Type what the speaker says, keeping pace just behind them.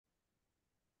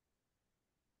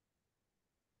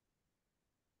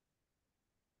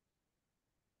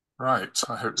Right,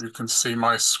 I hope you can see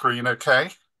my screen okay.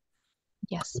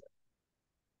 Yes.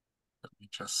 Let me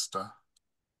just,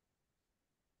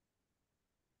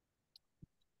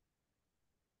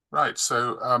 right,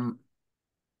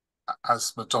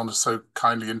 as Madonna so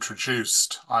kindly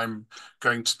introduced, I'm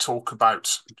going to talk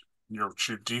about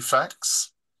neurotube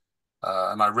defects.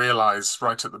 And I realized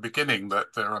right at the beginning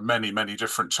that there are many, many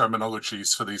different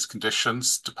terminologies for these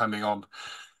conditions, depending on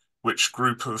which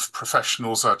group of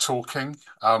professionals are talking.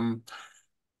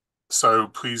 So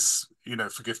please,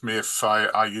 forgive me if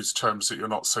I use terms that you're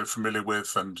not so familiar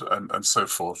with and so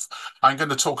forth. I'm going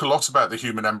to talk a lot about the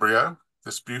human embryo,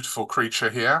 this beautiful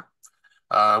creature here,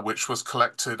 which was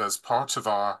collected as part of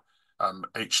our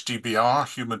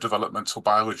HDBR, Human Developmental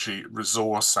Biology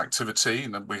Resource Activity,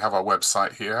 and we have our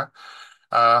website here.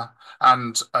 Uh,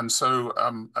 as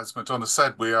Madonna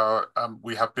said, we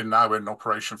have been now in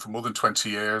operation for more than 20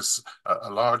 years. A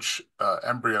large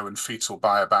embryo and fetal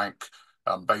biobank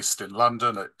based in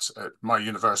London at my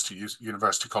university,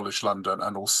 University College London,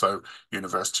 and also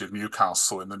University of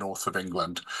Newcastle in the north of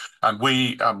England. And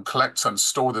we collect and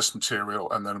store this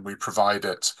material, and then we provide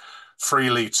it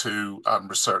freely to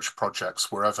research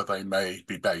projects wherever they may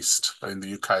be based in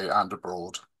the UK and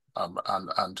abroad,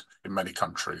 and in many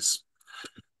countries.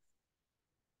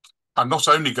 I'm not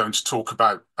only going to talk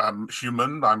about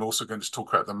human, I'm also going to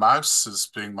talk about the mouse as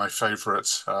being my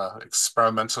favorite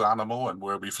experimental animal and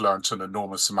where we've learned an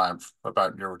enormous amount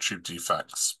about neurotube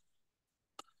defects.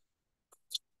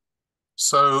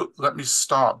 So let me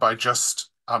start by just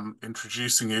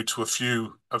introducing you to a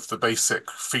few of the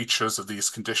basic features of these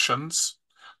conditions.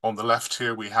 On the left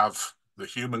here, we have the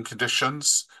human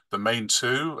conditions, the main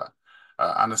two,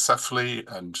 anencephaly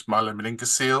and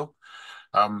myelomeningocele.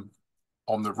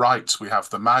 On the right, we have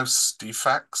the mouse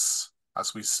defects,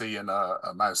 as we see in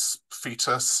a mouse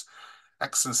fetus,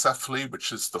 exencephaly,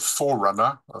 which is the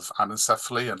forerunner of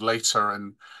anencephaly, and later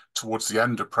towards the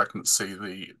end of pregnancy,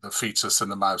 the fetus in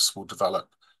the mouse will develop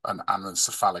an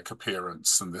anencephalic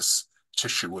appearance, and this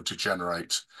tissue will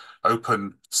degenerate.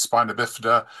 Open spina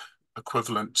bifida,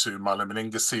 equivalent to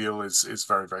myelomeningocele, is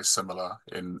very, very similar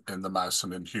in the mouse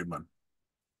and in human.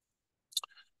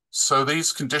 So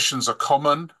these conditions are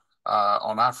common.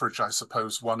 On average, I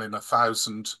suppose 1 in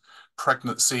 1,000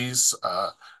 pregnancies.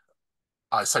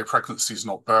 I say pregnancies,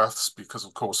 not births, because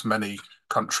of course many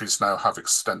countries now have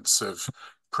extensive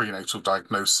prenatal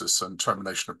diagnosis and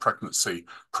termination of pregnancy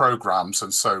programs.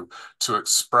 And so to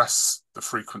express the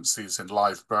frequencies in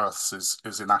live births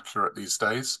is inaccurate these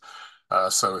days.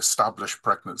 So established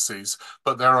pregnancies,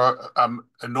 but there are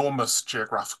enormous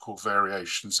geographical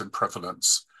variations in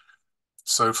prevalence.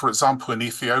 So, for example, in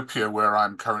Ethiopia, where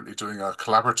I'm currently doing a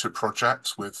collaborative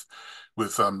project with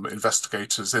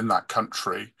investigators in that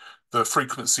country, the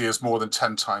frequency is more than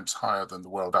 10 times higher than the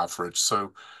world average.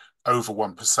 So over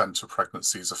 1% of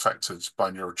pregnancies affected by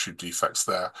neurotube defects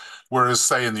there. Whereas,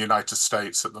 say, in the United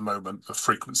States at the moment, the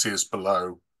frequency is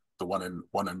below the 1 in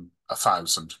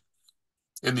 1,000.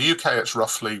 In the UK, it's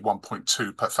roughly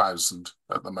 1.2 per thousand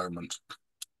at the moment.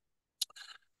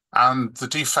 And the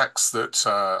defects that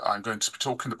I'm going to be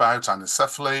talking about,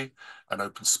 anencephaly and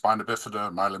open spina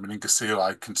bifida, myelomeningocele,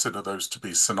 I consider those to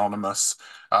be synonymous.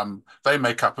 They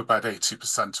make up about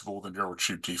 80% of all the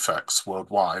neurotube defects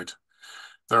worldwide.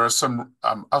 There are some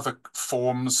other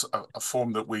forms. A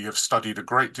form that we have studied a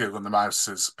great deal in the mouse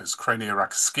is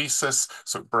craniorachischisis,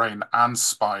 so brain and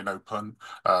spine open.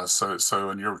 So a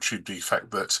neurotube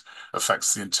defect that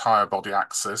affects the entire body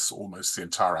axis, almost the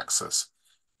entire axis.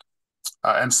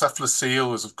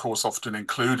 Encephalocele is, of course, often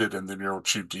included in the neural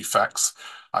tube defects.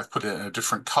 I've put it in a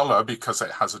different color because it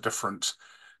has a different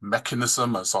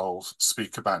mechanism, as I'll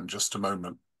speak about in just a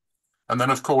moment. And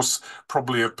then, of course,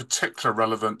 probably of particular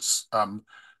relevance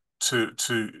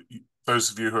to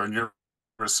those of you who are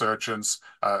neurosurgeons,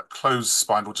 closed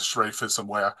spinal dystrophism,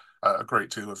 where a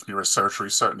great deal of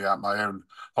neurosurgery, certainly at my own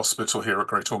hospital here at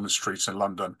Great Ormond Street in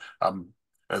London,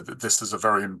 this is a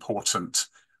very important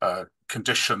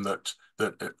condition that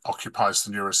it occupies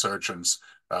the neurosurgeons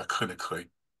clinically.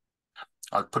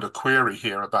 I've put a query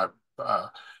here about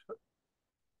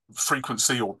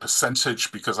frequency or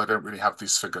percentage because I don't really have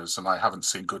these figures and I haven't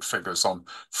seen good figures on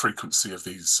frequency of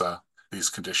these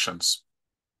conditions.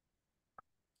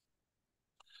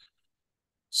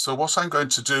 So what I'm going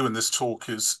to do in this talk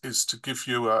is to give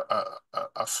you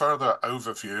a further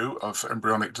overview of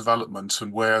embryonic development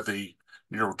and where the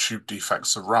neural tube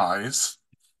defects arise.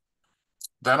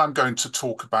 Then I'm going to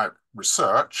talk about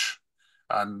research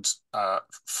and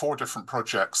 4 different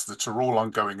projects that are all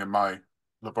ongoing in my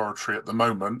laboratory at the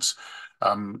moment.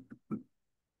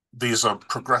 these are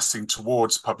progressing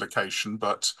towards publication,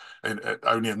 but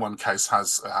only in one case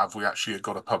have we actually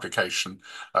got a publication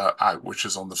out, which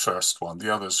is on the first one.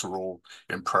 The others are all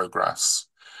in progress.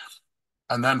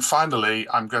 And then finally,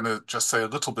 I'm going to just say a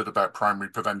little bit about primary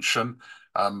prevention,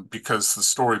 because the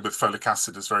story with folic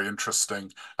acid is very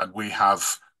interesting, and we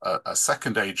have a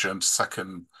second agent,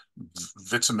 second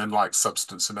vitamin-like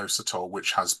substance, inositol,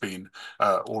 which has been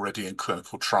already in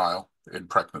clinical trial in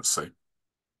pregnancy.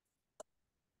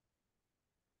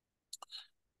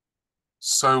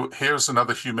 So here's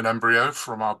another human embryo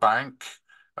from our bank,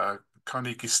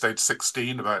 Carnegie stage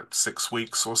 16, about 6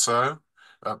 weeks or so,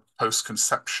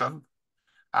 post-conception.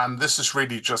 And this is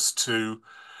really just to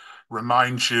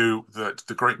remind you that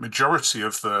the great majority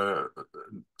of the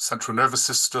central nervous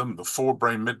system, the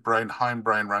forebrain, midbrain,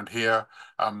 hindbrain around here,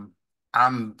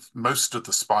 and most of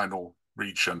the spinal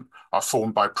region are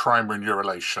formed by primary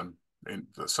neurulation.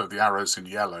 So the arrows in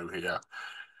yellow here.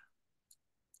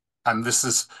 And this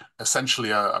is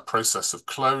essentially a process of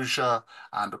closure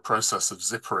and a process of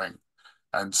zippering.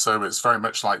 And so it's very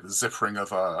much like the zippering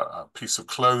of a piece of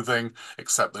clothing,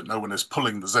 except that no one is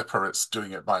pulling the zipper, it's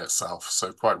doing it by itself.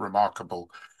 So quite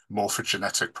remarkable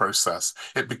morphogenetic process.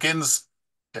 It begins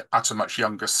at a much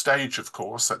younger stage, of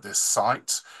course, at this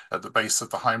site, at the base of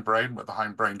the hindbrain, where the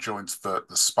hindbrain joins the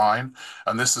spine.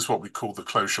 And this is what we call the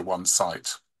closure 1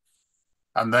 site.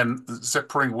 And then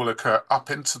zippering will occur up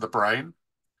into the brain,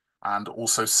 and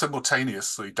also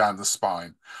simultaneously down the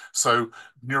spine. So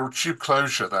neural tube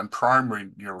closure, then primary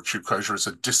neural tube closure, is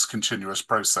a discontinuous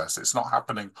process. It's not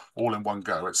happening all in one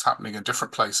go. It's happening in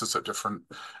different places at different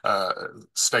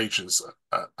stages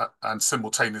and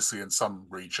simultaneously in some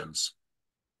regions.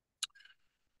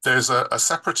 There's a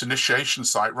separate initiation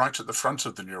site right at the front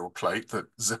of the neural plate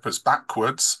that zippers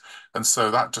backwards. And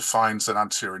so that defines an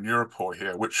anterior neuropore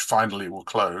here, which finally will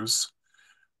close.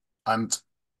 And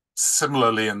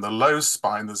similarly, in the low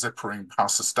spine, the zippering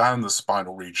passes down the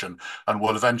spinal region and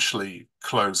will eventually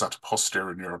close at a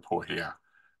posterior neuropore here,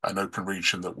 an open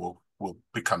region that will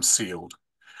become sealed.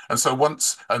 And so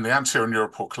and the anterior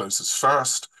neuropore closes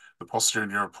first, the posterior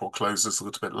neuropore closes a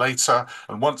little bit later,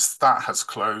 and once that has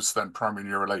closed, then primary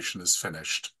neurulation is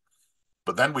finished.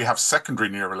 But then we have secondary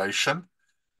neurulation,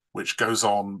 which goes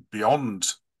on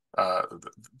beyond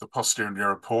the posterior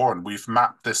neuropore, and we've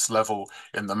mapped this level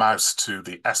in the mouse to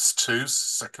the S2,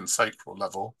 second sacral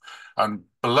level, and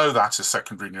below that is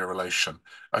secondary neurulation,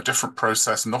 a different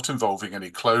process not involving any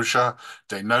closure,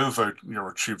 de novo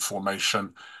neural tube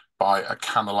formation by a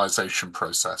canalization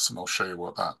process, and I'll show you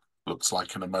what that looks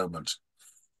like in a moment.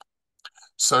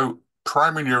 So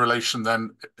primary neurulation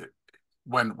then,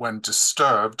 when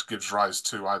disturbed, gives rise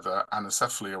to either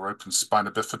anencephaly or open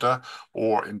spina bifida,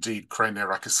 or indeed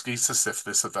craniorachischisis if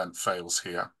this event fails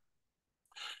here.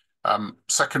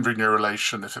 Secondary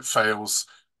neurulation, if it fails,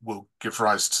 will give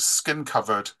rise to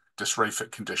skin-covered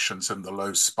dysraphic conditions in the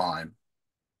low spine.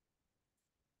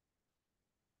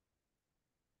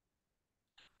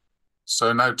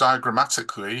 So now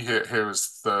diagrammatically, here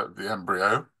is the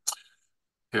embryo.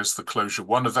 Here's the closure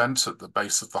 1 event at the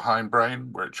base of the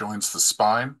hindbrain, where it joins the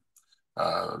spine,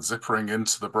 zippering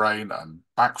into the brain and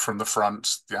back from the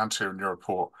front, the anterior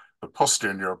neuropore, the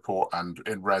posterior neuropore, and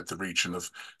in red, the region of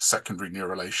secondary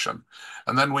neurulation.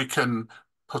 And then we can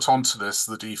put onto this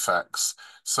the defects.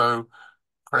 So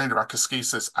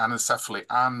craniorachischisis, anencephaly,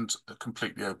 and a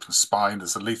completely open spine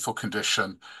is a lethal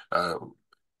condition,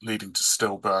 leading to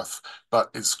stillbirth, but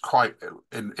is quite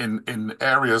in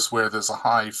areas where there's a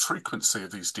high frequency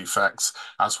of these defects,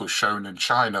 as was shown in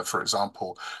China, for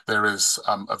example, there is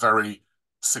a very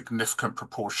significant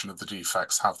proportion of the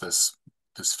defects have this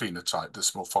phenotype,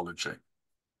 this morphology.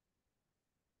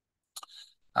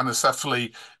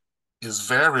 Anencephaly is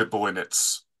variable in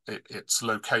its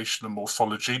location and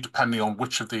morphology, depending on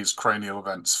which of these cranial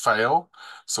events fail.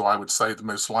 So I would say the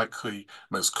most likely,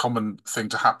 most common thing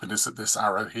to happen is that this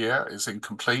arrow here is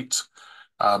incomplete.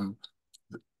 The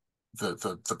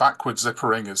backward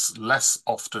zippering is less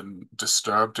often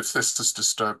disturbed. If this is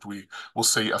disturbed, we will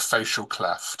see a facial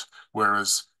cleft,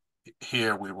 whereas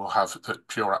here we will have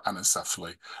pure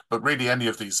anencephaly. But really, any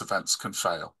of these events can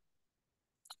fail.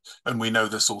 And we know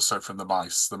this also from the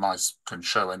mice. The mice can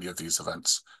show any of these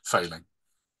events failing.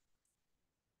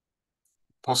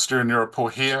 Posterior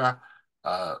neuropore here,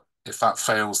 if that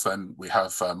fails, then we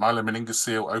have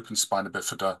myelomeningocele, open spina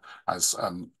bifida,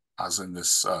 as in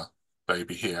this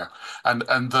baby here. And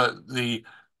the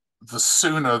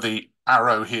sooner the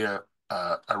arrow here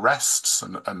arrests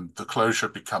and the closure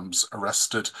becomes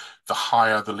arrested, the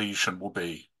higher the lesion will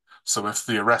be. So if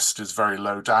the arrest is very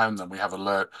low down, then we have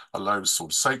a low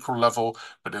sort of sacral level.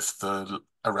 But if the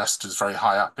arrest is very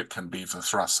high up. It can be either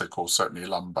thoracic or certainly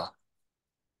lumbar.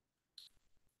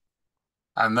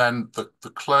 And then the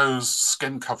closed,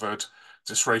 skin-covered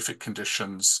dystrophic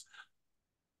conditions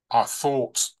are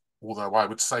thought, although I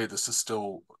would say this is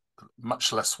still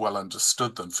much less well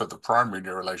understood than for the primary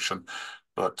neurulation,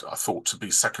 but are thought to be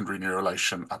secondary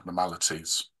neurulation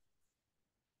abnormalities.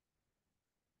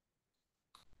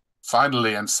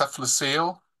 Finally,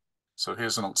 encephalocele. So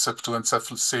here's an occipital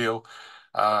encephalocele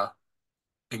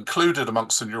included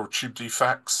amongst the neural tube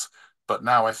defects, but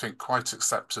now I think quite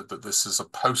accepted that this is a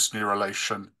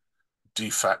post-neurulation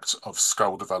defect of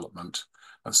skull development.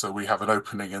 And so we have an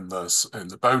opening in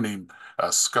the bony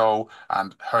skull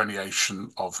and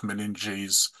herniation of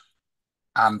meninges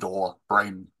and or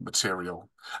brain material.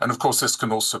 And of course, this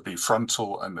can also be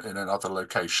frontal and in other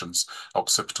locations,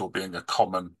 occipital being a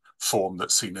common form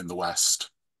that's seen in the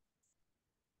West.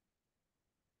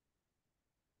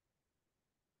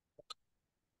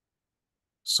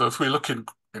 So if we look in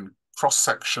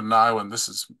cross-section now, and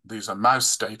these are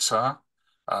mouse data,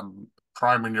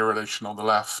 primary neurulation on the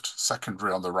left,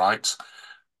 secondary on the right.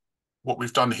 What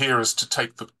we've done here is to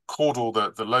take the caudal,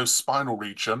 the low spinal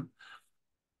region.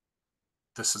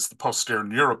 This is the posterior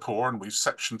neuropore, and we've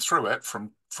sectioned through it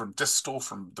from distal,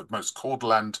 from the most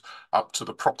caudal end up to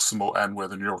the proximal end where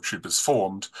the neural tube is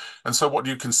formed. And so what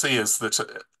you can see is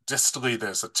that distally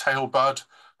there's a tail bud.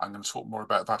 I'm going to talk more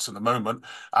about that in a moment.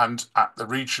 And at the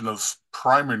region of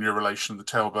primary neurulation, the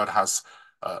tail bud has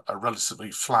a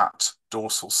relatively flat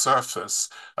dorsal surface.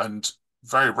 And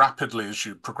very rapidly, as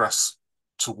you progress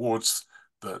towards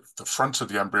the front of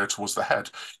the embryo towards the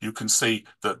head, you can see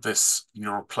that this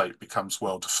neural plate becomes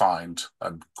well defined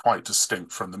and quite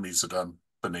distinct from the mesoderm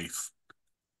beneath.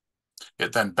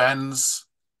 It then bends.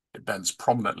 It bends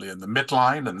prominently in the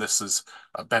midline, and this is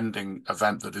a bending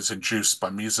event that is induced by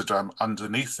mesoderm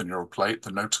underneath the neural plate, the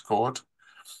notochord.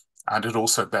 And it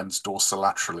also bends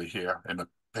dorsolaterally here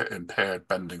in paired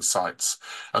bending sites.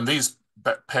 And these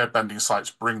paired bending sites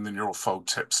bring the neural fold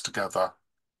tips together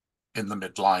in the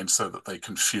midline so that they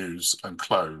can fuse and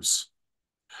close.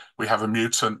 We have a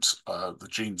mutant, the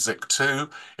gene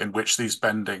ZIC2, in which these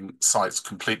bending sites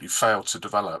completely fail to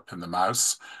develop in the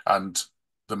mouse, and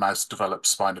the mouse develops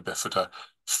spina bifida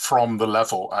from the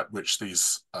level at which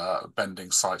these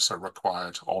bending sites are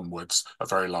required onwards, a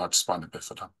very large spina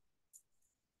bifida.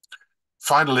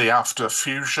 Finally, after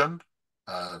fusion,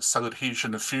 cell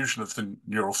adhesion and fusion of the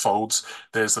neural folds,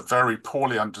 there's a very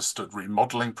poorly understood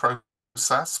remodeling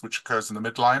process which occurs in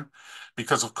the midline,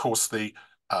 because of course the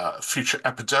future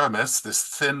epidermis, this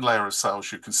thin layer of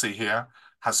cells you can see here,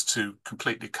 has to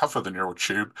completely cover the neural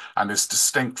tube and is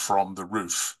distinct from the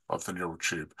roof of the neural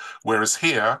tube. Whereas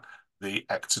here, the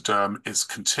ectoderm is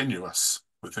continuous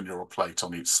with the neural plate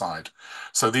on each side.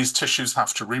 So these tissues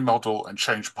have to remodel and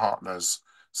change partners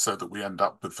so that we end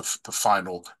up with the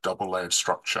final double-layered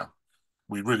structure.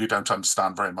 We really don't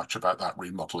understand very much about that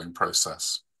remodeling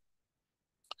process.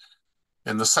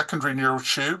 In the secondary neural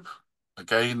tube,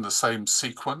 again, the same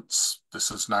sequence. This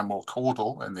is now more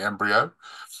caudal in the embryo.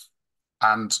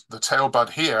 And the tail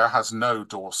bud here has no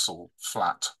dorsal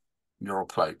flat neural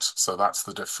plate. So that's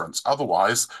the difference.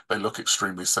 Otherwise, they look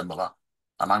extremely similar.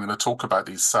 And I'm going to talk about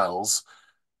these cells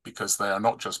because they are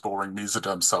not just boring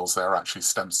mesoderm cells, they're actually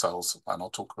stem cells. And I'll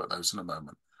talk about those in a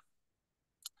moment.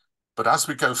 But as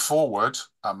we go forward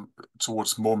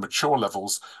towards more mature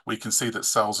levels, we can see that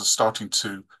cells are starting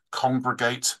to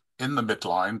congregate in the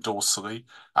midline dorsally,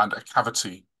 and a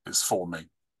cavity is forming.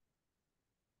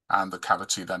 And the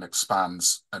cavity then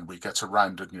expands, and we get a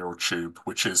rounded neural tube,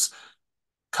 which is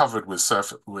covered with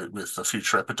the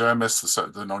future epidermis,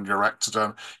 the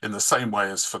non-neuroectoderm, in the same way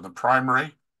as for the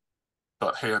primary.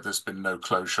 But here there's been no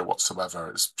closure whatsoever.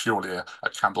 It's purely a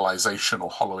canalization or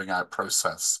hollowing out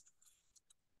process.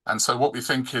 And so what we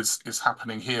think is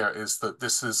happening here is that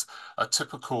this is a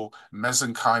typical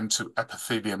mesenchyme to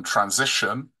epithelium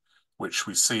transition, which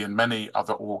we see in many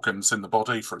other organs in the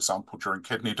body. For example, during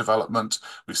kidney development,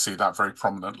 we see that very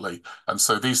prominently. And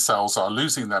so these cells are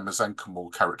losing their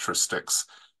mesenchymal characteristics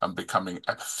and becoming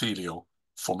epithelial,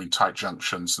 forming tight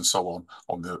junctions and so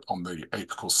on the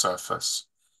apical surface.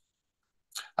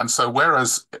 And so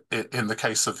whereas in the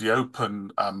case of the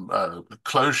open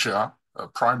closure,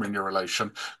 primary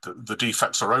neurulation, the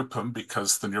defects are open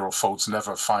because the neural folds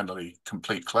never finally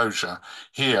complete closure.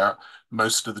 Here,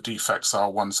 most of the defects are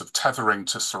ones of tethering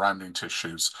to surrounding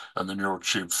tissues, and the neural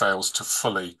tube fails to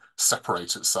fully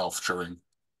separate itself during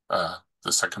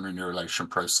the secondary neurulation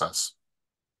process.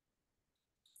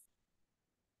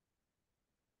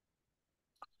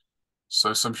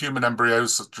 So some human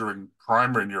embryos during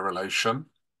primary neurulation.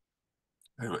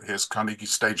 Here's Carnegie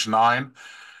stage 9.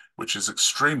 which is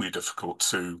extremely difficult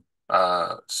to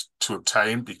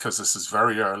obtain because this is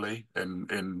very early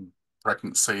in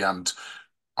pregnancy, and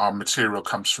our material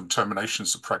comes from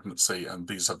terminations of pregnancy, and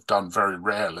these are done very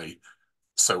rarely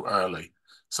so early.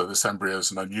 So this embryo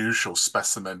is an unusual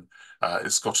specimen.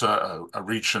 It's got a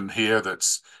region here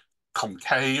that's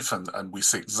concave, and we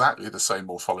see exactly the same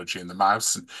morphology in the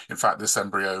mouse. And in fact, this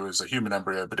embryo is a human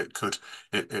embryo, but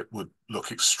it would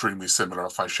look extremely similar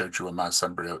if I showed you a mouse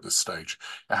embryo at this stage.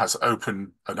 It has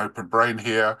an open brain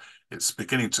here. It's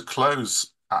beginning to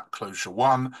close at closure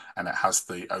 1, and it has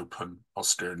the open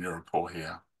posterior neuropore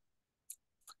here.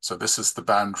 So this is the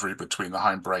boundary between the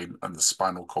hindbrain and the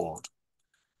spinal cord.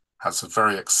 Has a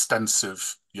very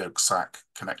extensive yolk sac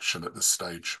connection at this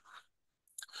stage.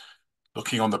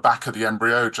 Looking on the back of the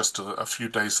embryo, just a few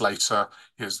days later,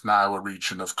 here's now a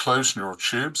region of closed neural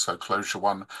tubes. So closure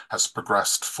 1 has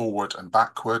progressed forward and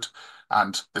backward,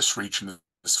 and this region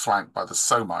is flanked by the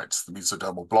somites, the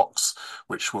mesodermal blocks,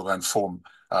 which will then form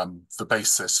the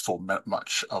basis for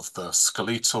much of the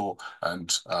skeletal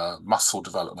and muscle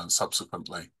development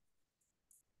subsequently.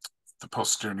 The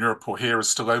posterior neuropore here is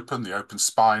still open, the open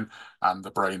spine, and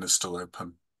the brain is still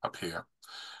open up here.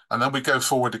 And then we go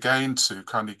forward again to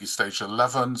Carnegie stage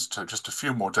 11, so just a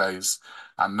few more days,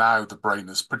 and now the brain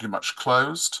is pretty much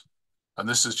closed. And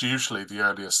this is usually the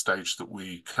earliest stage that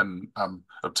we can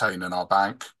obtain in our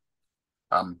bank.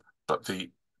 But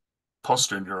the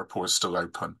posterior neuropore is still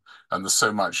open, and the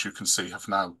somites you can see have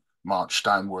now marched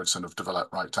downwards and have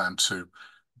developed right down to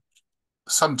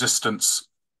some distance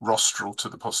rostral to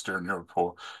the posterior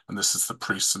neuropore, and this is the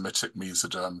pre-Semitic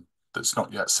mesoderm that's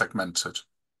not yet segmented.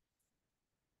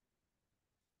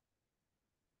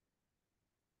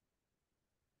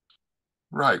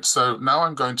 Right, so now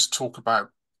I'm going to talk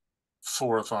about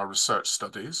 4 of our research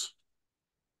studies.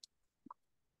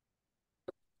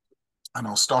 And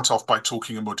I'll start off by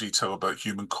talking in more detail about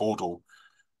human caudal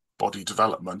body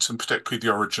development, and particularly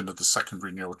the origin of the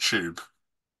secondary neural tube.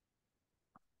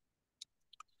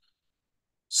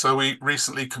 So we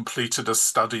recently completed a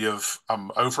study of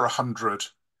over 100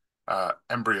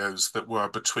 embryos that were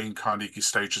between Carnegie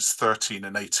stages 13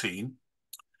 and 18.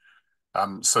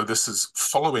 So this is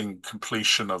following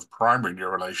completion of primary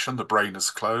neurulation. The brain is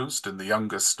closed in the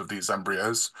youngest of these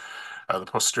embryos. The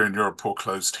posterior neuropore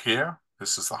closed here.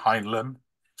 This is the hind limb,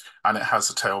 and it has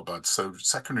a tail bud. So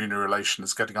secondary neurulation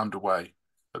is getting underway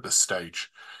at this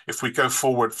stage. If we go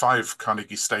forward 5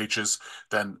 Carnegie stages,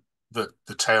 then the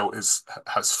tail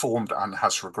has formed and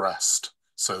has regressed.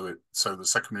 So the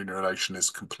secondary neurulation is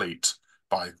complete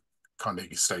by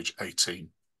Carnegie stage 18.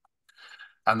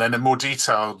 And then in more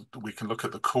detail, we can look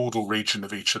at the caudal region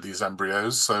of each of these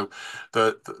embryos. So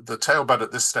the tail bud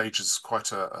at this stage is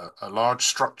quite a large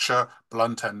structure,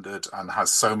 blunt-ended, and has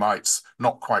somites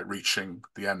not quite reaching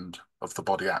the end of the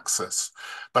body axis.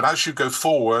 But as you go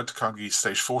forward, Carnegie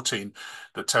stage 14,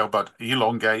 the tail bud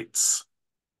elongates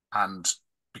and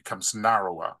becomes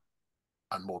narrower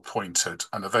and more pointed,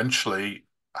 and eventually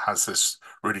has this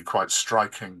really quite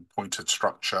striking pointed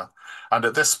structure. And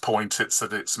at this point, it's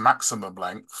at its maximum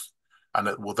length, and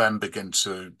it will then begin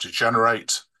to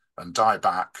degenerate and die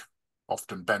back,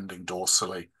 often bending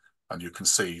dorsally. And you can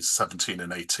see 17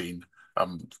 and 18,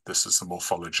 this is the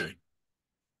morphology.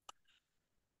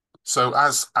 So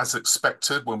as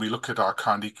expected, when we look at our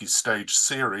Carnegie stage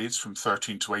series from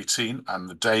 13 to 18 and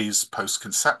the days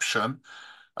post-conception,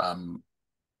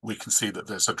 we can see that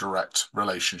there's a direct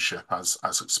relationship as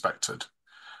expected.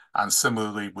 And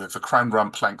similarly with the crown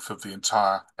rump length of the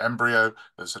entire embryo,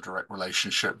 there's a direct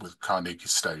relationship with Carnegie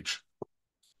stage.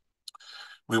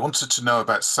 We wanted to know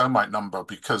about somite number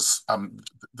because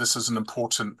this is an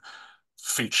important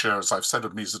feature, as I've said,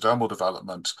 of mesodermal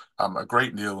development. A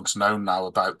great deal is known now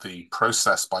about the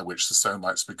process by which the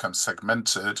somites become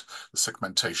segmented, the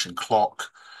segmentation clock.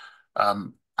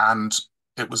 And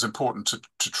it was important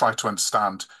to try to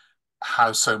understand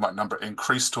how somite number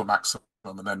increased to a maximum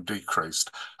and then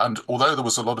decreased. And although there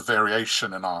was a lot of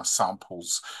variation in our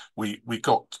samples, we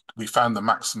found the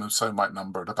maximum somite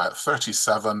number at about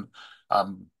 37,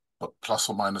 but plus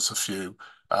or minus a few,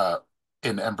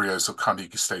 in embryos of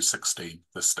Carnegie stage 16,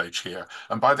 this stage here.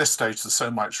 And by this stage, the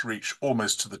somites reach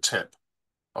almost to the tip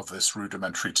of this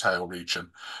rudimentary tail region.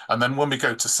 And then when we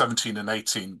go to 17 and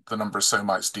 18, the number of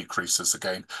somites decreases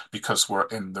again because we're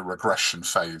in the regression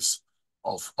phase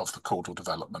of the caudal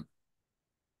development.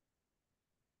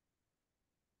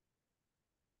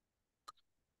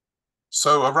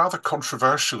 So a rather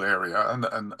controversial area,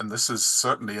 and this is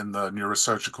certainly in the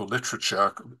neurosurgical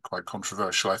literature, quite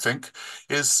controversial, I think,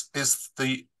 is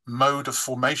the mode of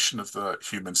formation of the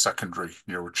human secondary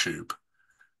neural tube.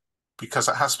 Because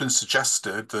it has been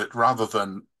suggested that rather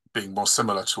than being more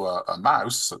similar to a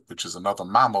mouse, which is another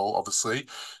mammal, obviously,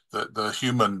 the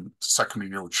human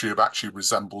secondary neural tube actually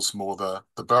resembles more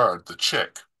the bird, the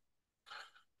chick.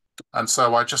 And so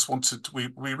we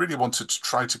really wanted to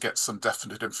try to get some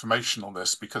definite information on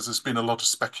this because there's been a lot of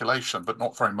speculation, but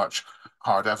not very much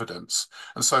hard evidence.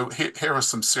 And so here are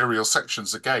some serial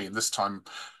sections again. This time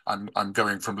I'm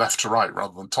going from left to right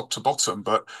rather than top to bottom.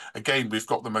 But again, we've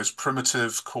got the most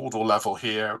primitive caudal level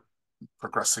here,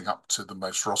 progressing up to the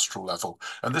most rostral level.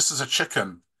 And this is a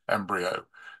chicken embryo.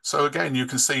 So again, you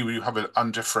can see we have an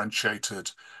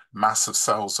undifferentiated mass of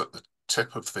cells at the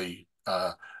tip of the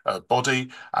body.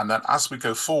 And then as we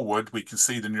go forward, we can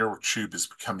see the neural tube is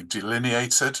becoming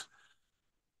delineated.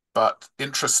 But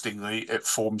interestingly, it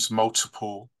forms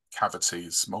multiple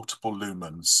cavities, multiple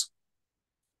lumens.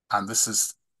 And this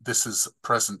is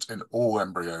present in all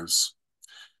embryos.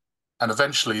 And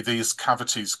eventually these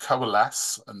cavities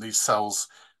coalesce and these cells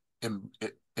in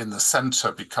the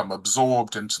center become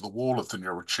absorbed into the wall of the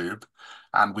neural tube,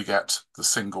 and we get the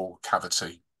single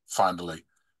cavity finally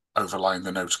overlying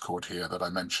the notochord here that I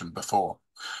mentioned before.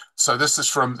 So this is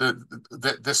from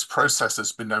this process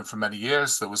has been known for many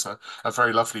years. There was a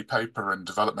very lovely paper in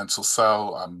Developmental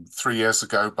Cell 3 years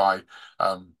ago by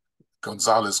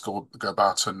Gonzalez,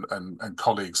 Gobat and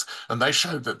colleagues, and they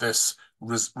showed that this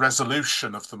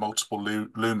resolution of the multiple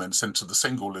lumens into the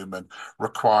single lumen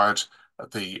required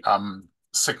the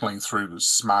signaling through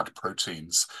SMAD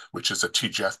proteins, which is a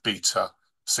TGF-beta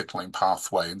signaling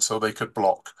pathway. And so they could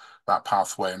block that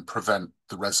pathway and prevent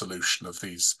the resolution of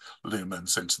these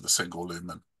lumens into the single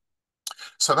lumen.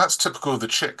 So that's typical of the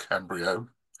chick embryo.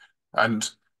 And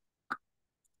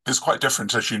it's quite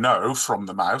different, as you know, from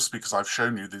the mouse, because I've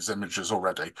shown you these images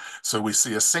already. So we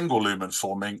see a single lumen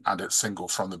forming, and it's single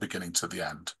from the beginning to the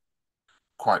end.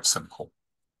 Quite simple.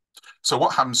 So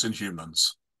what happens in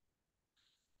humans?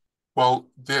 Well,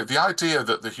 the idea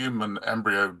that the human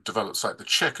embryo develops like the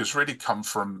chick has really come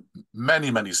from many,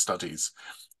 many studies.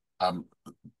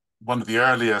 One of the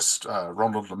earliest,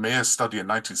 Ronald Lemire's study in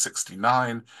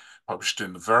 1969, published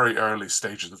in the very early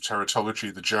stages of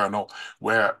teratology, the journal,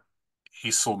 where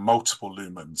he saw multiple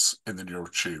lumens in the neural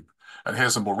tube. And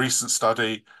here's a more recent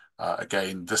study,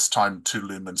 again, this time 2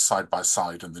 lumens side by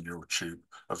side in the neural tube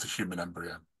of the human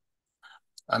embryo.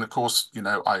 And of course, you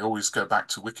know, I always go back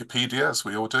to Wikipedia, as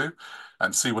we all do,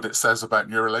 and see what it says about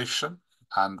neurulation.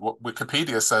 And what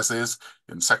Wikipedia says is,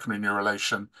 in secondary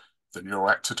neurulation, the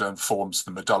neural ectoderm forms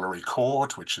the medullary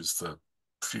cord, which is the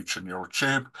future neural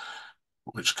tube,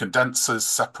 which condenses,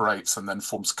 separates, and then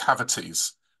forms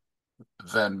cavities,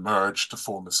 then merge to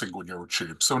form a single neural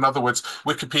tube. So in other words,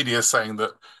 Wikipedia is saying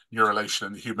that neurulation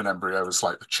in the human embryo is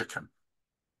like the chicken.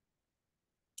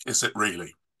 Is it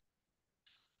really?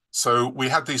 So we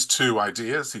had these 2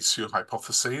 ideas, these 2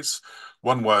 hypotheses.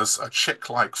 One was a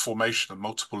chick-like formation of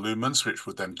multiple lumens, which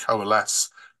would then coalesce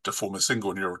to form a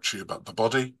single neural tube up the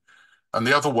body. And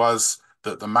the other was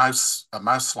that a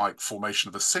mouse-like formation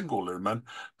of a single lumen,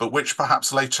 but which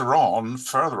perhaps later on,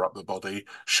 further up the body,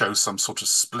 shows some sort of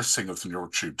splitting of the neural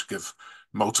tube to give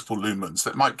multiple lumens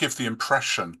that might give the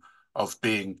impression of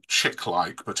being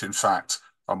chick-like, but in fact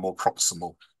are more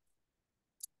proximal.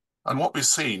 And what we've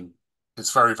seen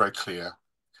is very, very clear.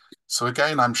 So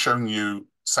again, I'm showing you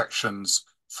sections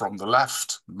from the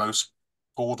left, most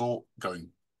caudal, going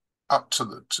up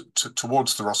to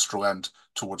towards the rostral end,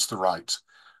 towards the right.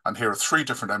 And here are 3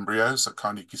 different embryos at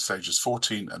Carnegie stages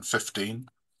 14 and 15.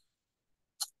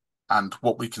 And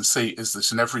what we can see is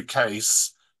that in every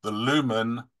case, the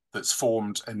lumen that's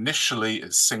formed initially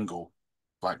is single,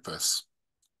 like this.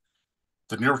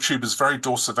 The neural tube is very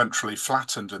dorsoventrally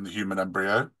flattened in the human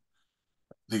embryo.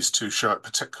 These 2 show it,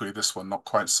 particularly this one, not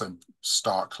quite so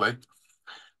starkly.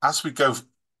 As we go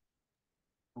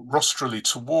rostrally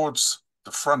towards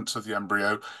the front of the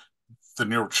embryo, the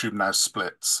neural tube now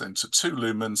splits into 2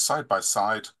 lumens side by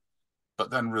side, but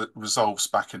then resolves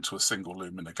back into a single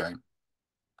lumen again.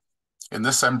 In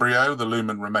this embryo, the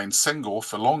lumen remains single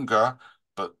for longer,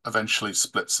 but eventually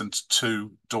splits into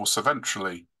 2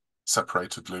 dorsoventrally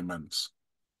separated lumens.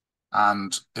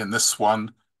 And in this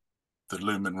one, the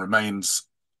lumen remains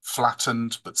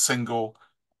flattened but single,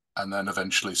 and then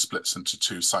eventually splits into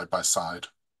 2 side by side.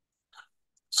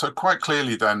 So quite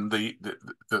clearly then,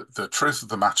 the truth of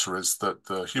the matter is that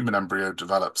the human embryo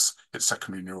develops its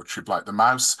secondary neural tube like the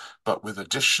mouse, but with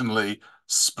additionally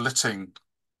splitting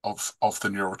of the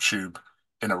neural tube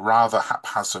in a rather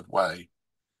haphazard way.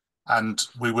 And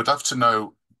we would love to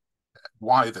know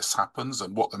why this happens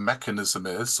and what the mechanism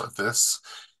is of this.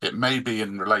 It may be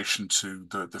in relation to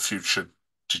the future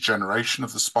degeneration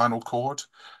of the spinal cord.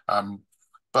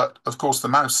 But of course, the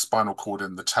mouse spinal cord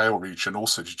in the tail region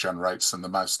also degenerates, and the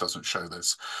mouse doesn't show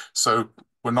this. So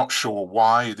we're not sure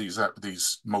why these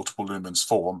multiple lumens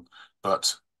form,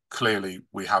 but clearly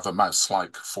we have a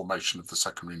mouse-like formation of the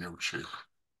secondary neural tube.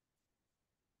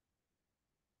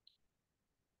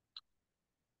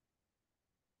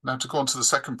 Now to go on to the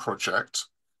second project,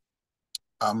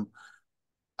 and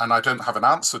I don't have an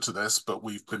answer to this, but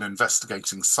we've been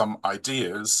investigating some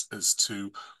ideas as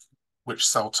to which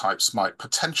cell types might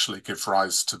potentially give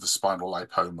rise to the spinal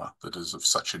lipoma that is of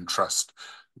such interest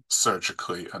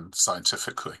surgically and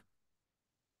scientifically.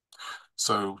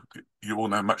 So you all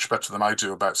know much better than I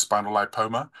do about spinal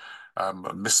lipoma.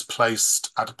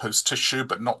 Misplaced adipose tissue,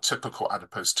 but not typical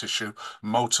adipose tissue,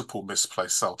 multiple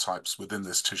misplaced cell types within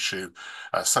this tissue,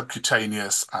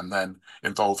 subcutaneous, and then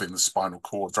involving the spinal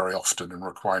cord very often and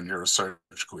requiring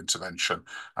neurosurgical intervention,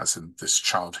 as in this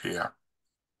child here.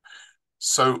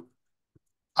 So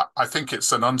I think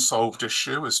it's an unsolved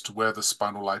issue as to where the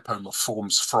spinal lipoma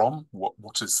forms from.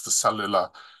 What is the cellular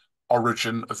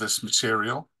origin of this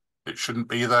material? It shouldn't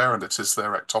be there, and it is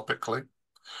there ectopically.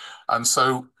 And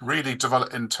so really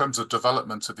in terms of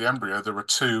development of the embryo, there are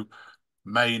two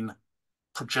main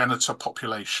progenitor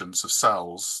populations of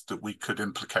cells that we could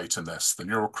implicate in this, the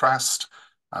neural crest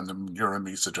and the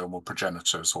neuromesodermal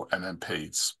progenitors, or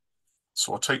NMPs.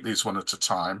 So I'll take these one at a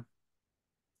time.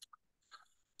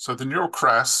 So the neural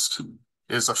crest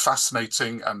is a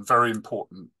fascinating and very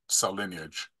important cell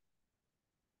lineage.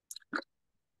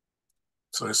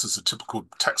 So this is a typical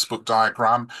textbook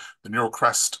diagram. The neural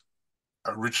crest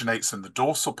originates in the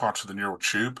dorsal part of the neural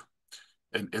tube,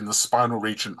 in the spinal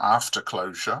region after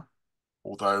closure,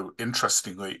 although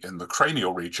interestingly in the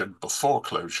cranial region before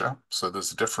closure. So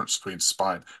there's a difference between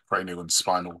cranial and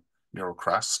spinal neural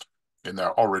crest in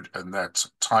their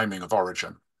timing of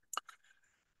origin.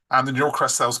 And the neural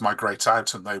crest cells migrate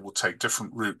out, and they will take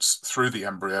different routes through the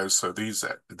embryo. So these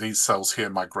cells here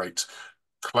migrate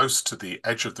close to the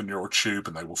edge of the neural tube,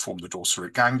 and they will form the dorsal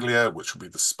root ganglia, which will be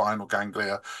the spinal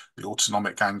ganglia, the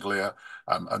autonomic ganglia,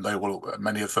 and they will,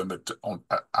 many of them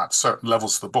at certain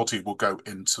levels of the body, will go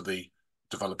into the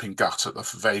developing gut at the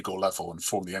vagal level and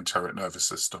form the enteric nervous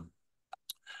system,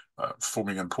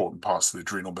 forming important parts of the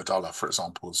adrenal medulla, for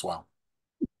example, as well.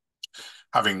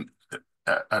 And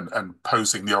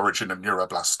posing the origin of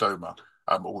neuroblastoma,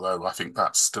 although I think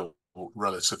that's still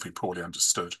relatively poorly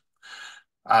understood.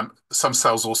 Some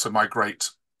cells also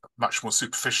migrate much more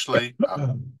superficially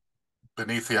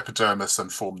beneath the epidermis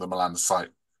and form the melanocyte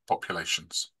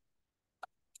populations.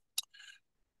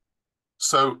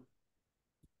 So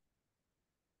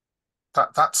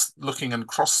that's looking in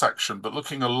cross-section, but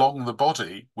looking along the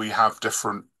body, we have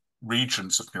different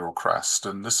regions of neural crest,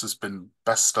 and this has been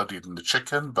best studied in the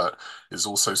chicken, but is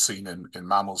also seen in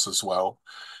mammals as well.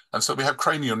 And so we have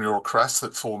cranial neural crest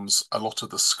that forms a lot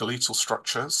of the skeletal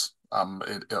structures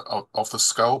of the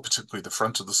skull, particularly the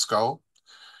front of the skull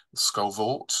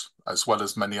vault, as well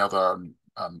as many other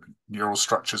neural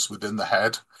structures within the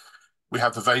head. We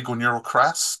have the vagal neural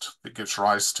crest that gives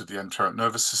rise to the enteric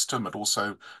nervous system and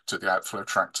also to the outflow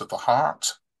tract of the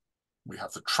heart. We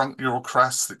have the trunk neural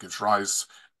crest that gives rise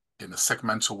in a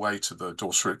segmental way to the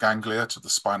dorsal root ganglia, to the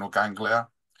spinal ganglia.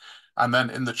 And then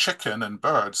in the chicken and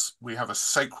birds, we have a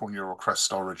sacral neural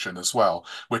crest origin as well,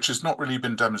 which has not really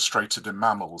been demonstrated in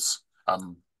mammals.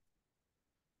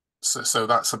 So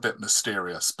that's a bit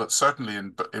mysterious, but certainly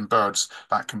in birds,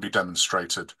 that can be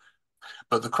demonstrated.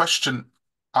 But the question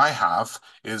I have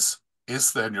is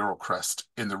there neural crest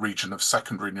in the region of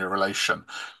secondary neurulation?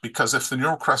 Because if the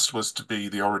neural crest was to be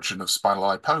the origin of spinal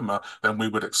lipoma, then we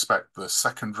would expect the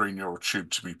secondary neural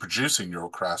tube to be producing neural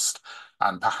crest,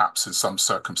 and perhaps in some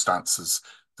circumstances,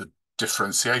 the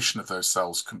differentiation of those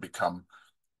cells can become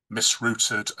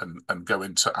misrouted and go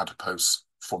into adipose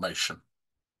formation.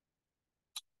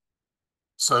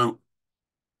 So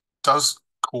does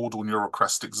caudal neural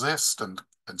crest exist, and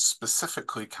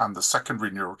specifically, can the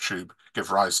secondary neural tube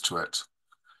give rise to it?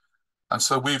 And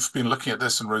so we've been looking at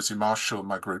this, and Rosie Marshall and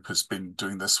my group has been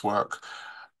doing this work.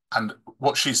 And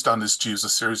what she's done is to use a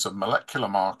series of molecular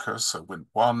markers, so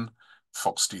Wnt1,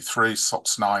 FOXD3,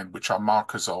 SOX9, which are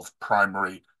markers of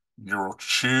primary neural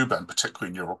tube and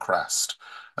particularly neural crest.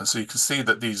 And so you can see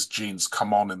that these genes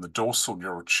come on in the dorsal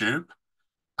neural tube,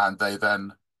 and they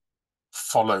then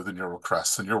follow the neural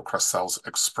crest. The neural crest cells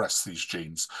express these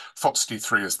genes.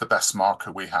 FOXD3 is the best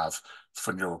marker we have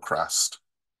for neural crest,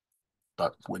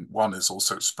 but Wnt1 is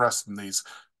also expressed in these,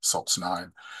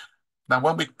 SOX9. Now,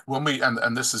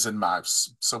 and this is in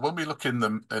mouse. So when we look in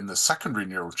the secondary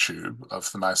neural tube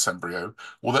of the mouse embryo,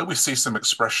 although we see some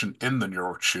expression in the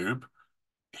neural tube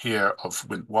here of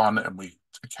Wnt1, and we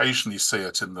occasionally see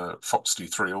it in the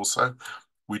FOXD3 also.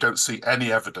 We don't see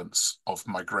any evidence of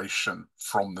migration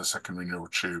from the secondary neural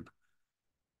tube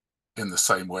in the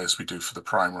same way as we do for the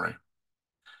primary.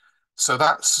 So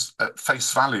that's at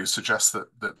face value suggests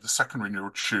that the secondary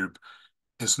neural tube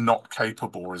is not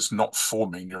capable or is not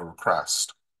forming neural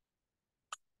crest.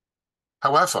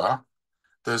 However,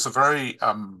 there's a very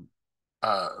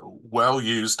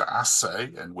well-used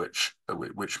assay in which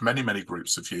many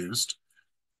groups have used,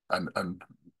 and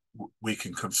we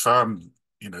can confirm,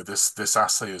 this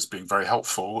assay as being very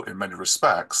helpful in many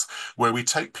respects, where we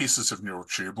take pieces of neural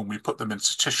tube and we put them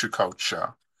into tissue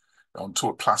culture onto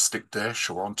a plastic dish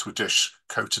or onto a dish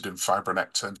coated in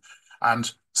fibronectin,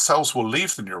 and cells will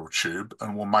leave the neural tube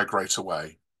and will migrate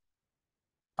away.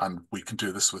 And we can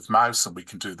do this with mouse, and we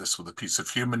can do this with a piece of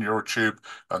human neural tube,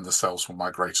 and the cells will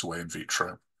migrate away in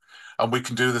vitro. And we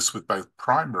can do this with both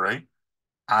primary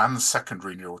and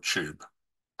secondary neural tube,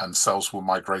 and cells will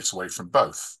migrate away from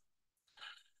both.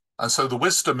 And so the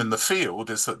wisdom in the field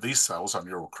is that these cells are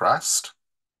neural crest,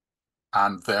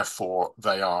 and therefore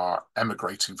they are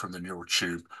emigrating from the neural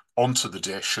tube onto the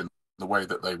dish in the way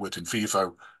that they would in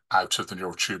vivo, out of the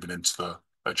neural tube and into the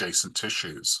adjacent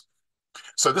tissues.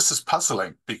 So this is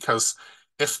puzzling, because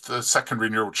if the secondary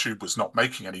neural tube was not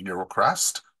making any neural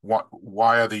crest,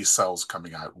 why are these cells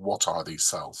coming out? What are these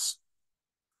cells?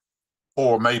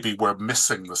 Or maybe we're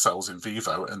missing the cells in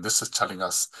vivo, and this is telling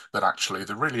us that actually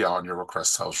there really are neural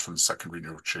crest cells from the secondary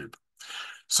neural tube.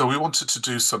 So we wanted to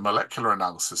do some molecular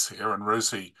analysis here, and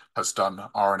Rosie has done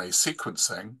RNA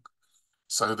sequencing.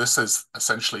 So this is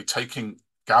essentially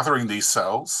gathering these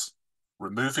cells,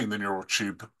 removing the neural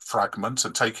tube fragment,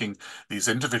 and taking these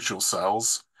individual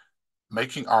cells,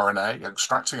 making RNA,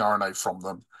 extracting RNA from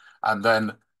them, and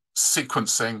then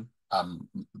sequencing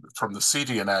from the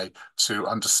cDNA to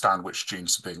understand which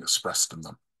genes are being expressed in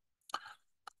them.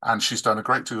 And she's done a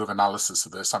great deal of analysis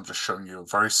of this. I'm just showing you a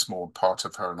very small part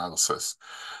of her analysis.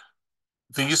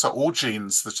 These are all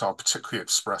genes that are particularly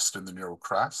expressed in the neural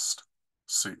crest.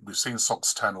 So we've seen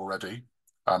SOX10 already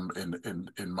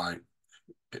in my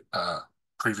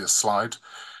previous slide.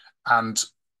 And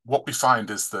what we find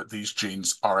is that these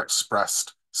genes are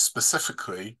expressed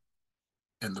specifically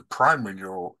in the primary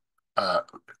neural,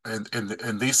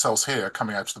 in these cells here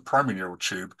coming out of the primary neural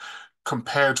tube,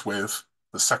 compared with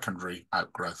the secondary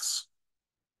outgrowths.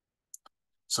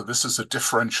 So this is a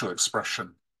differential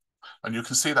expression. And you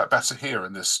can see that better here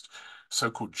in this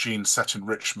so-called gene set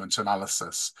enrichment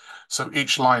analysis. So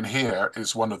each line here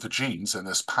is one of the genes in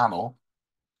this panel.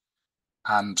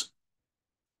 And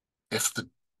if the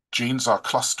genes are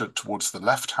clustered towards the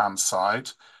left-hand side,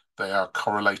 they are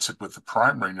correlated with the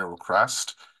primary neural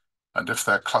crest. And if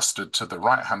they're clustered to the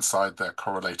right-hand side, they're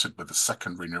correlated with the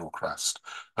secondary neural crest.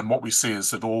 And what we see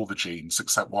is that all the genes,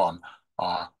 except one,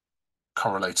 are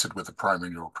correlated with the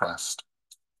primary neural crest.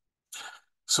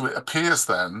 So it appears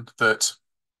then that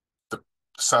the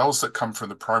cells that come from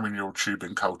the primary neural tube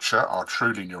in culture are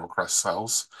truly neural crest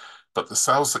cells, but the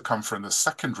cells that come from the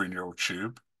secondary neural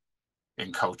tube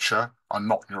in culture are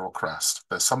not neural crest.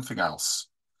 There's something else.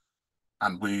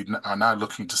 And we are now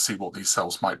looking to see what these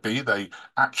cells might be. They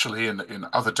actually, in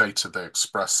other data, they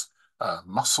express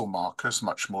muscle markers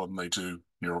much more than they do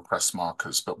neural crest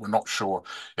markers, but we're not sure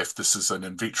if this is an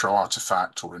in vitro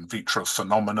artifact or in vitro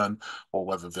phenomenon, or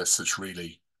whether this is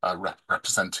really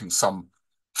representing some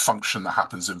function that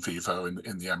happens in vivo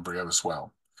in the embryo as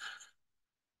well.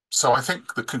 So I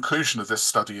think the conclusion of this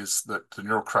study is that the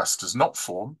neural crest does not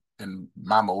form in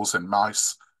mammals, in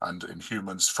mice, and in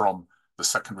humans from the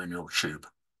secondary neural tube.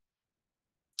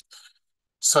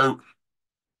 So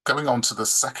going on to the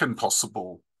second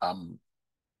possible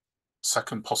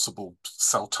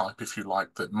cell type, if you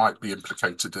like, that might be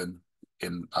implicated in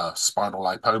spinal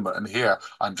lipoma. And here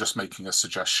I'm just making a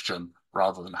suggestion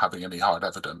rather than having any hard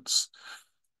evidence.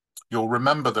 You'll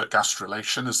remember that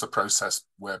gastrulation is the process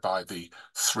whereby the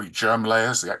three germ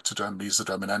layers, the ectoderm,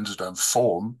 mesoderm, and endoderm,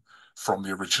 form from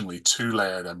the originally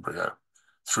two-layered embryo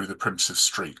through the primitive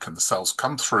streak, and the cells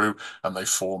come through and they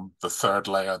form the third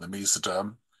layer, the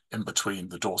mesoderm, in between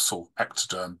the dorsal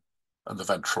ectoderm and the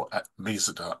ventral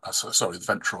mesoderm, the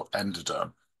ventral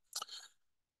endoderm.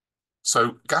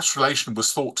 So gastrulation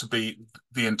was thought to be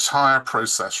the entire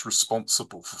process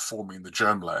responsible for forming the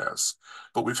germ layers,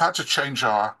 but we've had to change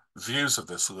our views of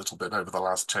this a little bit over the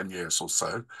last 10 years or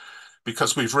so,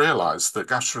 because we've realized that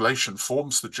gastrulation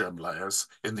forms the germ layers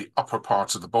in the upper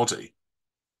part of the body,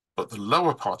 but the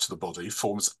lower part of the body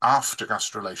forms after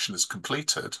gastrulation is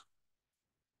completed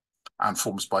and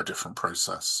forms by a different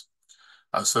process.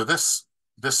 And so this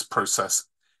process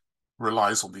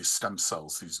relies on these stem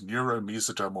cells, these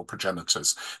neuromesodermal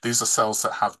progenitors. These are cells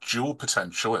that have dual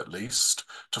potential, at least,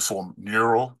 to form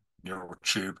neural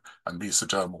tube, and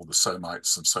mesodermal, the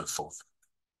somites, and so forth.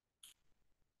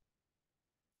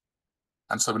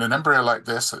 And so in an embryo like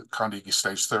this, at Carnegie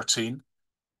stage 13,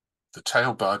 the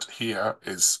tail bud here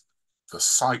is the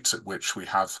site at which we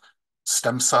have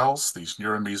stem cells, these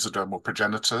neuromesodermal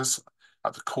progenitors,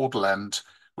 at the caudal end,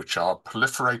 which are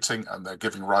proliferating, and they're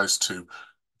giving rise to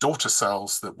daughter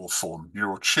cells that will form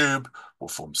neural tube, will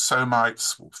form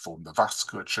somites, will form the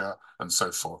vasculature, and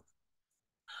so forth.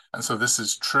 And so this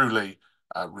is truly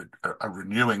a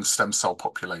renewing stem cell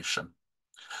population.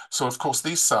 So of course,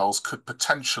 these cells could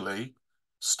potentially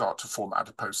start to form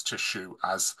adipose tissue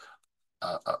as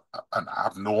an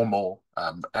abnormal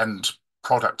end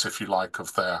product, if you like,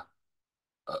 of their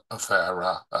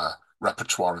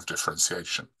repertoire of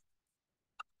differentiation.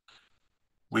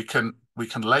 We can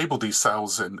label these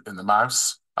cells in the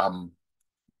mouse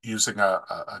using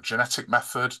a genetic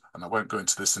method, and I won't go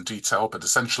into this in detail, but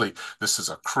essentially this is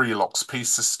a Cre-Lox-P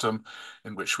system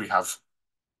in which we have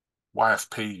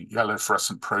YFP, yellow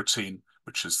fluorescent protein,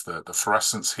 which is the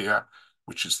fluorescence here,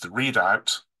 which is the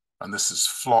readout, and this is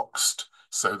floxed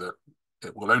so that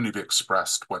it will only be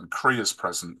expressed when Cre is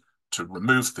present to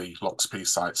remove the LOX-P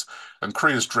sites. And Cre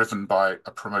is driven by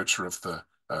a promoter of the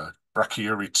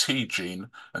brachyury T gene,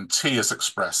 and T is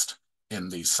expressed in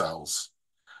these cells.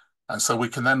 And so we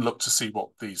can then look to see what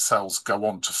these cells go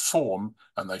on to form,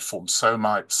 and they form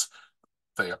somites.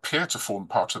 They appear to form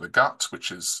part of the gut,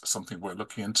 which is something we're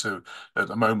looking into at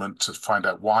the moment to find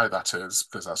out why that is,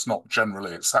 because that's not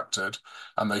generally accepted,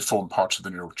 and they form part of the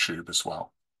neural tube as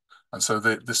well. And so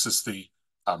this is the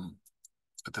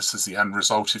end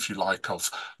result, if you like, of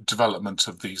development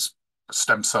of these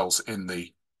stem cells in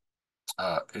the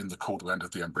caudal end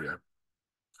of the embryo.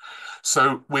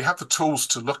 So we have the tools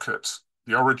to look at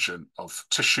the origin of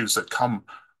tissues that come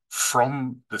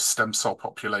from the stem cell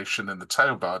population in the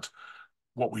tail bud.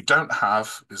 What we don't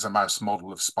have is a mouse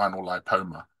model of spinal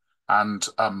lipoma. And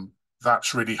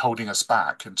that's really holding us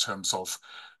back in terms of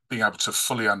being able to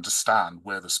fully understand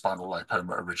where the spinal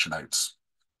lipoma originates.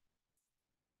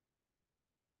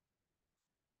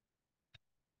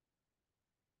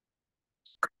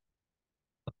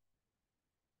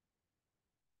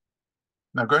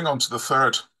 Now, going on to the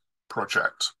third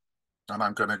project, and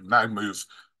I'm going to now move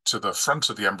to the front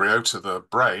of the embryo, to the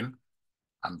brain,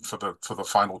 and for the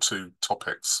final two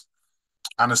topics.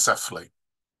 Anencephaly.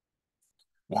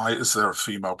 Why is there a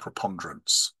female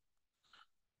preponderance?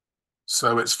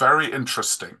 So it's very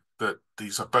interesting that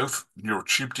these are both neural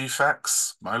tube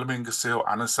defects, myelomeningocele,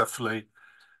 anencephaly,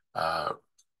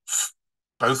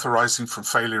 both arising from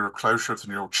failure or closure of the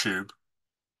neural tube,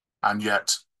 and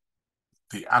yet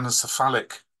the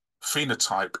anencephalic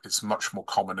phenotype is much more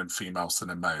common in females than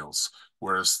in males,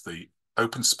 whereas the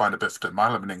open spina bifida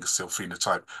myelomeningocele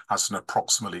phenotype has an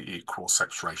approximately equal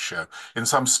sex ratio, in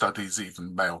some studies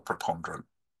even male preponderant.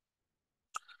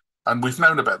 And we've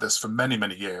known about this for many,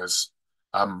 many years.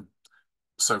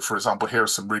 So for example, here are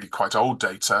some really quite old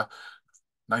data,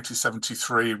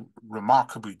 1973,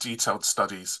 remarkably detailed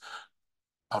studies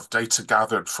of data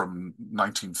gathered from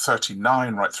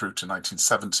 1939 right through to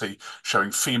 1970,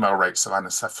 showing female rates of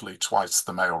anencephaly twice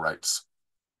the male rates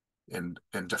in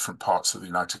different parts of the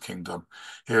United Kingdom.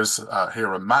 Here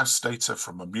are mouse data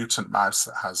from a mutant mouse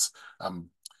that has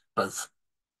both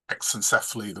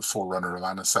exencephaly, the forerunner of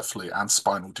anencephaly, and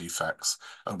spinal defects.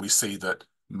 And we see that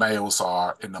males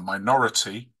are in a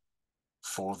minority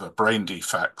for the brain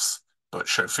defects, but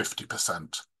show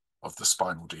 50% of the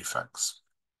spinal defects.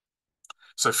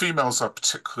 So females are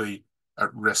particularly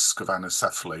at risk of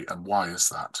anencephaly, and why is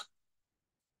that?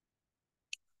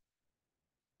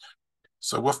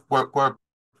 So we're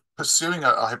pursuing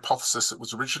a hypothesis that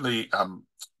was originally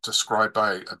described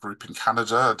by a group in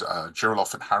Canada,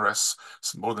 Girolov and Harris,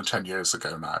 more than 10 years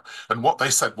ago now. And what they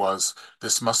said was,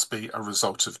 this must be a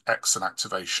result of X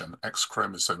inactivation, X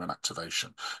chromosome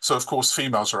inactivation. So of course,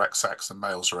 females are XX and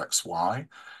males are XY.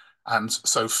 And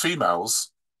so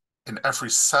females, in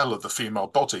every cell of the female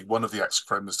body, one of the X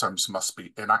chromosomes must be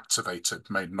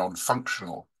inactivated, made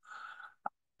non-functional.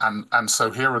 And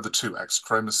so here are the two X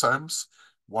chromosomes.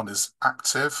 One is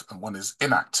active and one is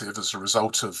inactive as a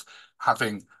result of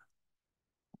having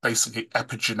basically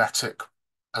epigenetic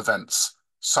events,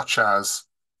 such as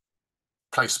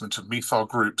placement of methyl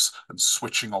groups and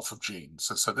switching off of genes.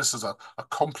 And so this is a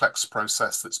complex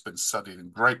process that's been studied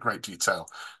in great detail,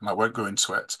 and I won't go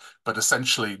into it, but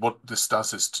essentially what this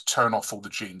does is to turn off all the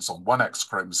genes on one X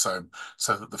chromosome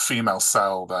so that the female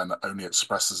cell then only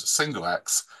expresses a single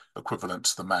X equivalent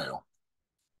to the male.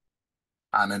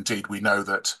 And indeed, we know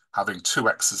that having two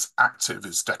X's active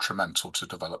is detrimental to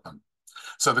development.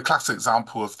 So the classic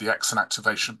example of the X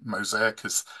inactivation mosaic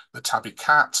is the tabby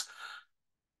cat,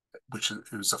 which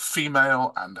is a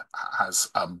female and has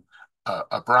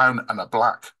a brown and a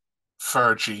black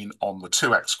fur gene on the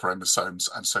two X chromosomes.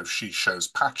 And so she shows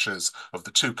patches of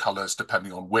the two colors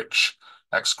depending on which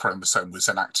X chromosome was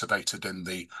inactivated in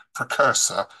the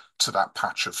precursor to that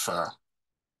patch of fur.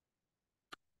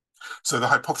 So the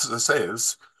hypothesis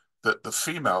is that the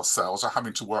female cells are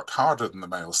having to work harder than the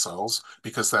male cells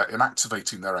because they're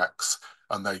inactivating their X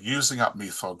and they're using up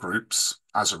methyl groups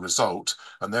as a result,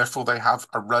 and therefore they have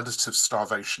a relative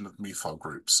starvation of methyl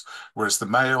groups, whereas the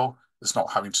male is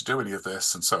not having to do any of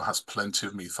this and so has plenty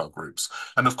of methyl groups.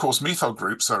 And of course, methyl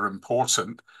groups are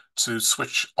important to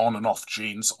switch on and off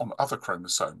genes on other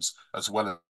chromosomes as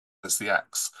well as the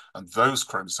X, and those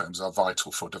chromosomes are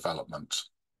vital for development.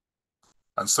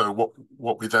 And so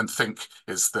what we then think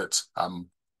is that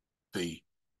the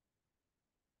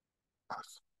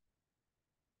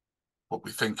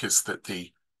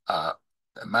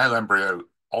male embryo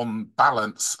on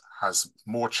balance has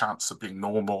more chance of being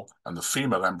normal, and the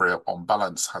female embryo on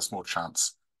balance has more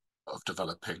chance of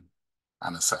developing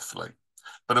anencephaly.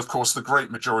 But of course, the great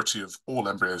majority of all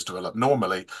embryos develop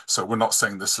normally. So we're not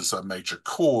saying this is a major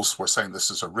cause. We're saying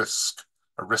this is a risk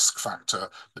factor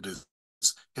that is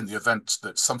in the event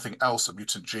that something else, a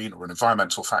mutant gene or an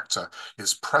environmental factor,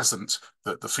 is present,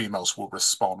 that the females will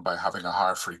respond by having a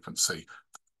higher frequency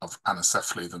of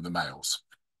anencephaly than the males.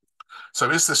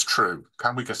 So is this true?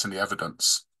 Can we get any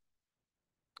evidence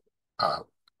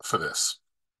for this?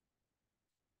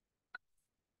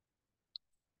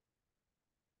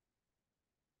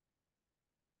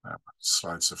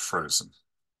 Slides have frozen.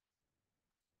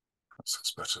 Perhaps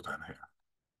it's better down here.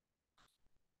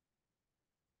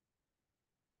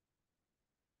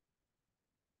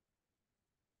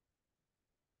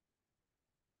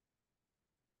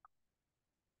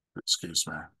 Excuse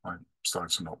me, my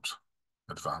slides are not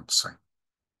advancing.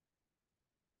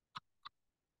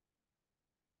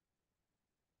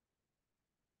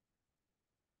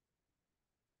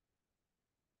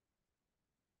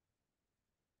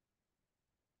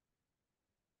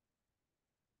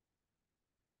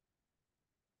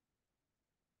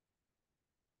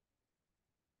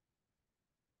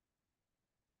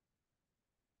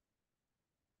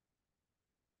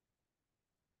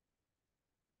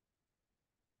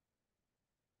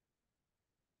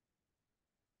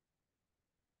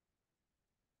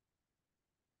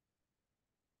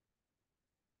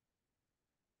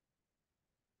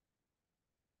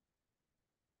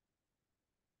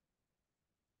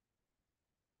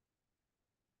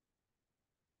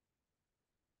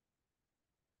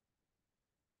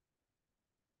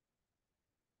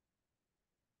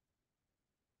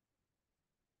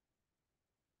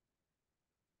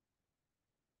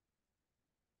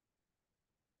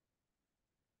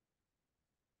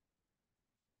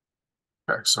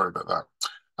 Okay, sorry about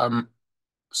that.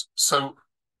 So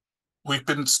we've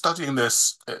been studying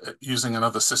this using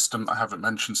another system I haven't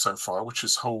mentioned so far, which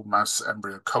is whole mouse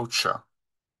embryo culture,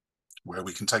 where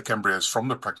we can take embryos from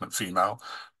the pregnant female,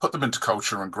 put them into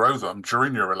culture and grow them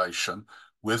during urulation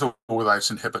with or without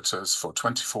inhibitors for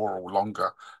 24 or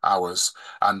longer hours,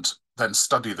 and then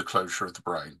study the closure of the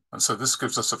brain. And so this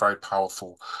gives us a very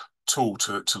powerful tool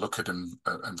to look at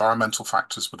environmental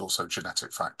factors, but also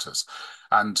genetic factors.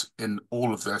 And in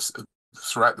all of this,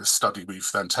 throughout this study, we've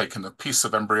then taken a piece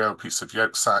of embryo, a piece of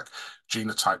yolk sac,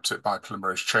 genotyped it by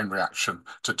polymerase chain reaction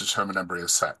to determine embryo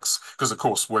sex. Because, of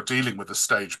course, we're dealing with a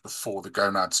stage before the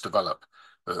gonads develop,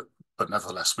 but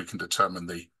nevertheless, we can determine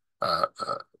the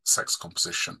sex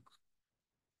composition.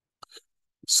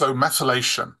 So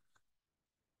methylation.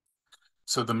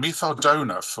 So the methyl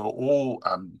donor for all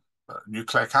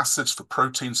nucleic acids, for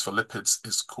proteins, for lipids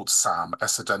is called SAM,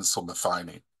 S-adenyl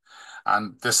methionine.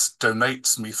 And this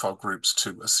donates methyl groups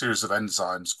to a series of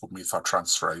enzymes called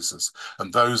methyltransferases.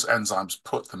 And those enzymes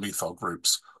put the methyl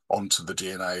groups onto the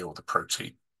DNA or the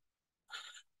protein.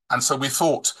 And so we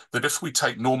thought that if we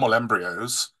take normal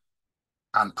embryos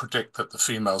and predict that the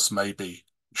females may be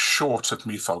short of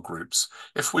methyl groups,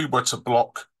 if we were to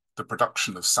block the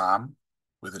production of SAM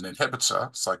with an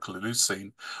inhibitor,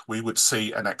 cycloleucine, we would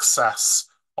see an excess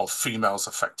of females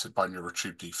affected by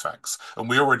neurotube defects. And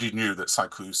we already knew that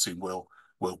cycloleucine will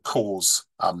cause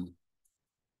the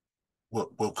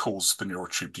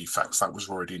neurotube defects. That was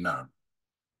already known.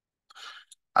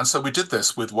 And so we did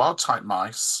this with wild-type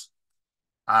mice,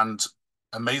 and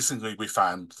amazingly, we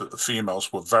found that the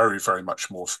females were very, very much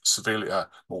more severely,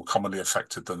 more commonly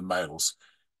affected than the males.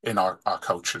 in our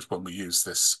cultures when we use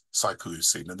this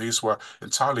cycleucine. And these were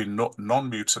entirely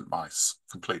non-mutant mice,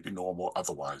 completely normal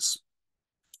otherwise.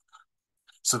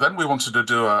 So then we wanted to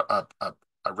do a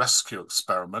rescue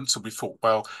experiment. And we thought,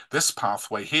 well, this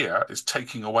pathway here is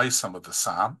taking away some of the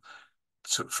SAM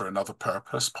for another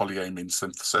purpose, polyamine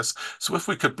synthesis. So if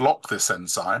we could block this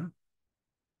enzyme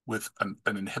with an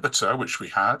inhibitor, which we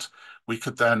had, we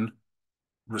could then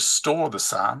restore the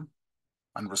SAM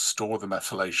and restore the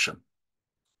methylation.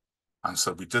 And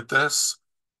so we did this,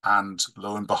 and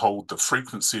lo and behold, the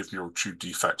frequency of neural tube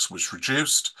defects was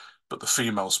reduced, but the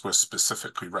females were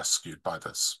specifically rescued by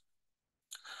this.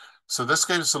 So this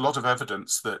gave us a lot of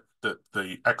evidence that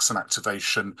the exon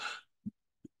activation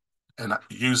in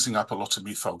using up a lot of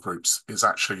methyl groups is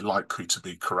actually likely to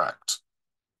be correct.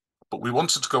 But we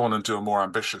wanted to go on and do a more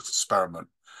ambitious experiment,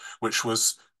 which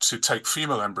was to take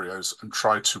female embryos and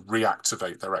try to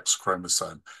reactivate their X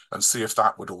chromosome and see if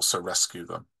that would also rescue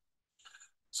them.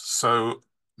 So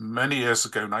many years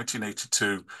ago,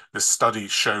 1982, this study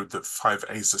showed that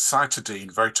 5-azacitidine,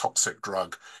 very toxic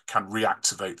drug, can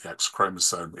reactivate the X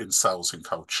chromosome in cells in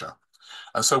culture.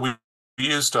 And so we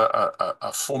used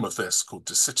a form of this called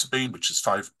decitabine, which is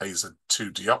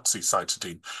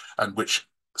 5-aza-2-deoxycytidine, and which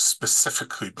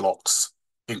specifically blocks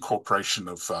incorporation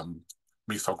of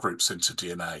methyl groups into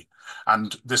DNA.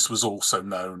 And this was also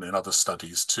known in other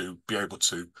studies to be able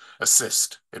to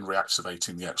assist in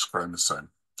reactivating the X chromosome.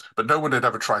 But no one had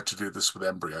ever tried to do this with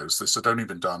embryos. This had only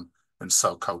been done in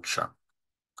cell culture.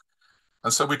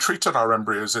 And so we treated our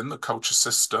embryos in the culture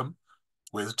system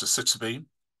with decitabine.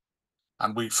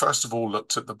 And we first of all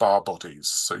looked at the bar bodies.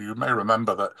 So you may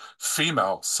remember that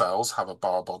female cells have a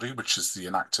bar body, which is the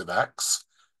inactive X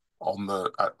on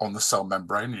the cell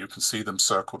membrane. You can see them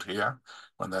circled here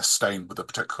when they're stained with a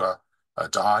particular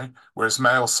dye, whereas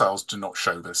male cells do not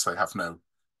show this. They have no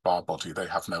bar body. They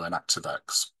have no inactive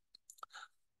X.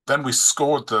 Then we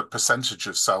scored the percentage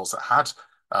of cells that had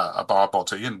a bar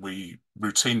body, and we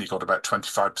routinely got about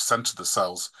 25% of the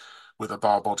cells with a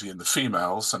bar body in the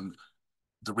females. And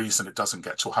the reason it doesn't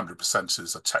get to 100%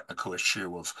 is a technical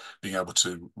issue of being able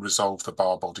to resolve the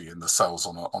bar body in the cells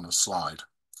on a slide.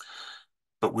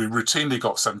 But we routinely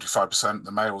got 75%.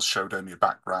 The males showed only a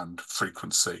background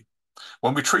frequency.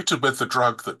 When we treated with the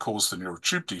drug that caused the neural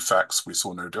tube defects, we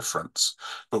saw no difference.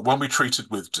 But when we treated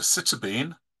with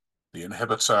decitabine, the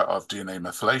inhibitor of DNA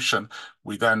methylation,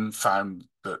 we then found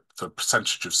that the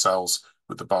percentage of cells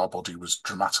with the bar body was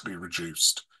dramatically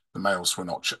reduced. The males were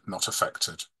not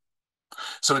affected.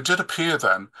 So it did appear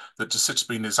then that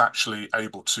decitabine is actually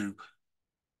able to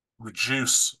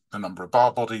reduce the number of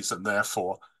bar bodies and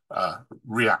therefore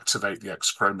reactivate the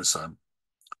X chromosome.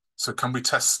 So can we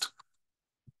test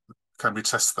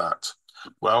that?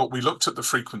 Well, we looked at the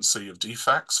frequency of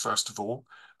defects, first of all,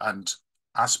 and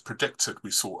as predicted,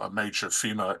 we saw a major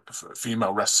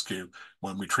female rescue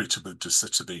when we treated with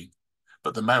decitabine,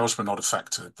 but the males were not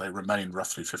affected. They remained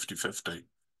roughly 50-50.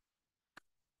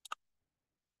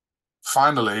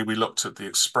 Finally, we looked at the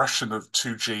expression of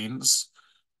two genes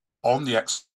on the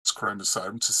X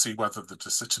chromosome to see whether the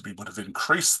decitabine would have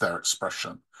increased their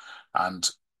expression. And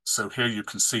so here you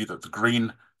can see that the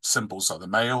green symbols are the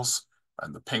males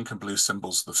and the pink and blue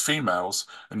symbols are the females.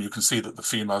 And you can see that the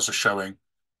females are showing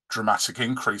dramatic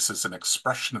increases in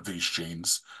expression of these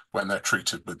genes when they're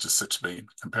treated with decitabine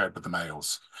compared with the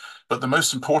males. But the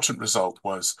most important result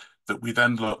was that we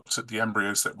then looked at the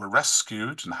embryos that were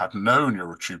rescued and had no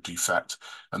neural tube defect,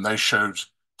 and they showed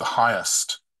the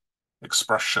highest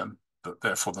expression,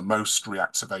 therefore the most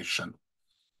reactivation.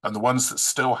 And the ones that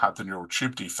still had the neural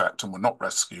tube defect and were not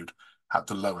rescued had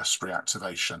the lowest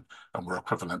reactivation and were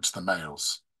equivalent to the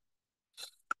males.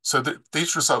 So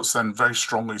these results then very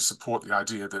strongly support the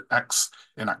idea that X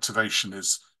inactivation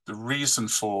is the reason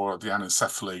for the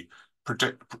anencephaly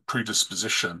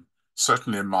predisposition,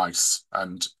 certainly in mice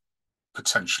and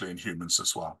potentially in humans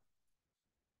as well.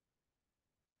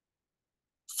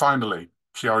 Finally,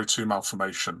 Chiari-2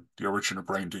 malformation, the origin of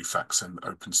brain defects in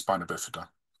open spina bifida.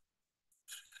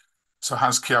 So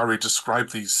Hans Chiari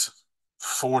described these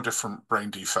 4 different brain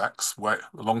defects a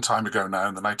long time ago now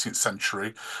in the 19th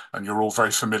century, and you're all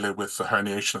very familiar with the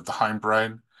herniation of the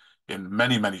hindbrain in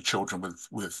many, many children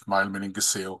with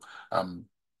myelomeningocele, and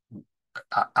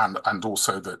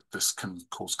also that this can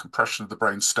cause compression of the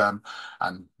brainstem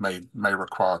and may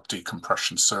require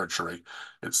decompression surgery.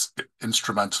 It's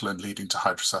instrumental in leading to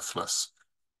hydrocephalus.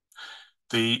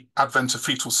 The advent of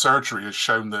fetal surgery has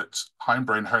shown that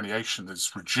hindbrain herniation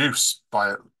is reduced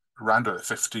by around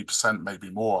 50%, maybe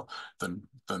more than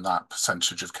that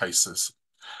percentage of cases.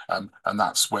 And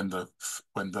that's when the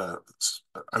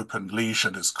open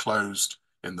lesion is closed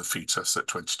in the fetus at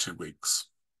 22 weeks.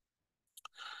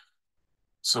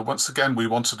 So once again, we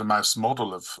wanted a mouse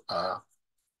model of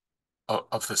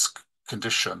this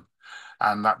condition,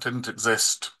 and that didn't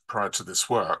exist prior to this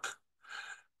work.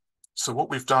 So what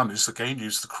we've done is again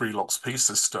use the Cre-LoxP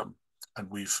system, and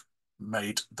we've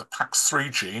made the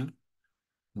PAX3 gene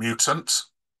mutant.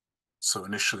 So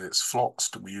initially it's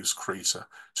floxed, and we use Cre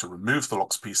to remove the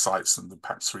LoxP sites, and the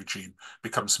PAX3 gene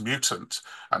becomes mutant.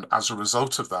 And as a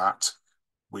result of that,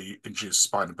 we induce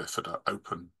spina bifida,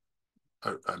 an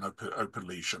open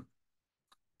lesion.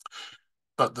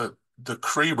 But the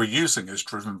Cre we're using is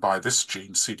driven by this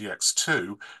gene,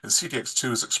 CDX2, and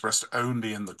CDX2 is expressed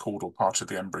only in the caudal part of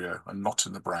the embryo and not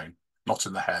in the brain, not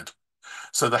in the head.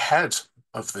 So the head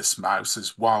of this mouse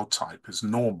is wild type, is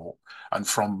normal, and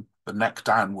from the neck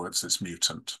downwards, it's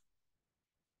mutant.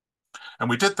 And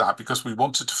we did that because we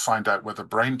wanted to find out whether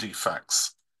brain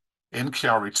defects in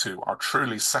Chiari2 are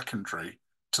truly secondary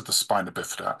to the spina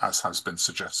bifida, as has been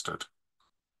suggested.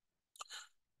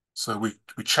 So we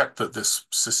checked that this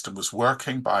system was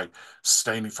working by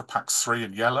staining for PAX3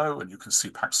 in yellow, and you can see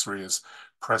PAX3 is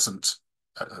present.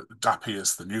 DAPI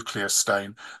is the nuclear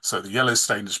stain. So the yellow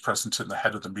stain is present in the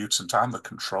head of the mutant and the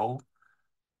control,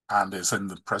 and is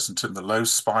present in the low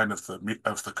spine of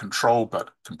the control,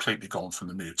 but completely gone from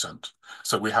the mutant.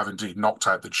 So we have indeed knocked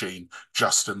out the gene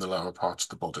just in the lower part of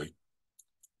the body.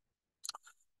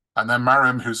 And then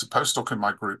Mariam, who's a postdoc in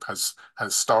my group, has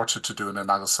started to do an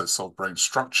analysis of brain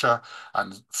structure.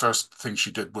 And first thing she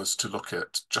did was to look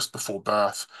at just before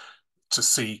birth to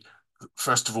see,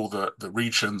 first of all, the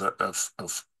region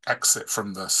of exit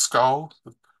from the skull,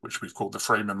 which we've called the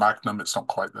foramen magnum. It's not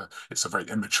quite it's a very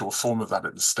immature form of that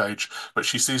at this stage, but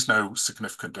she sees no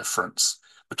significant difference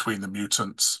between the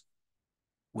mutants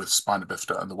with spina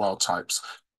bifida and the wild types.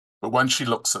 But when she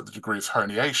looks at the degree of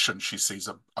herniation, she sees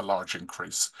a large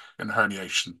increase in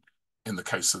herniation in the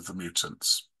case of the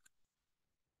mutants.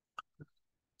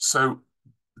 So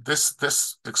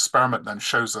this experiment then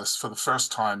shows us for the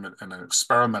first time in an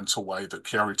experimental way that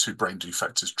Chiari2 brain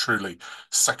defect is truly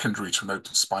secondary to an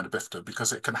open spina bifida,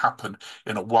 because it can happen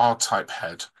in a wild type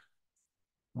head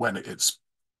when it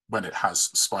has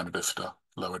spina bifida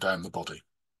lower down the body.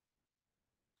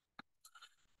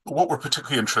 But what we're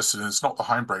particularly interested in is not the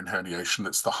hindbrain herniation,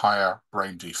 it's the higher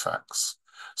brain defects.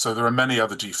 So there are many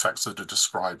other defects that are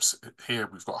described here.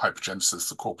 We've got hypergenesis,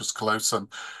 the corpus callosum,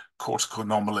 cortical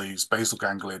anomalies, basal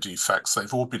ganglia defects.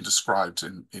 They've all been described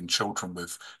in children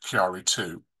with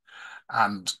Chiari2.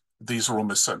 And these are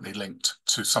almost certainly linked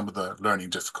to some of the learning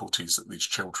difficulties that these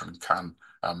children can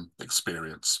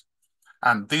experience.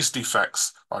 And these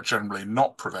defects are generally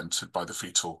not prevented by the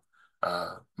fetal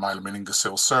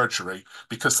myelomeningocele surgery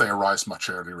because they arise much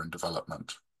earlier in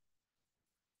development.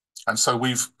 And so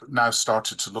we've now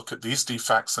started to look at these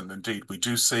defects, and indeed we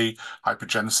do see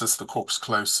hypergenesis of the corpus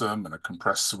callosum and a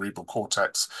compressed cerebral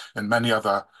cortex and many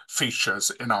other features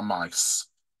in our mice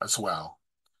as well.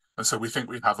 And so we think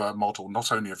we have a model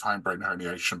not only of hindbrain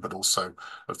herniation, but also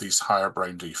of these higher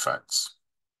brain defects.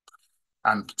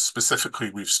 And specifically,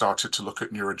 we've started to look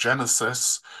at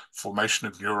neurogenesis, formation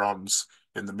of neurons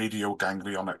in the medial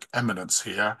ganglionic eminence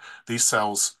here. These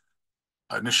cells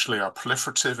initially are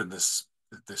proliferative in this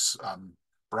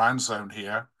brown zone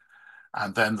here,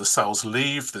 and then the cells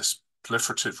leave this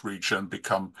proliferative region,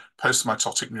 become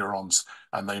postmitotic neurons,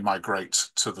 and they migrate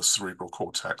to the cerebral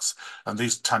cortex. And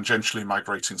these tangentially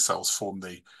migrating cells form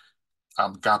the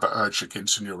GABAergic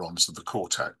interneurons of the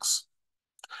cortex.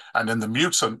 And in the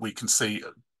mutant, we can see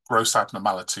gross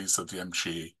abnormalities of the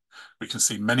MGE. We can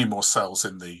see many more cells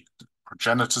in the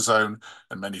progenitor zone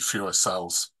and many fewer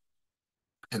cells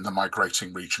in the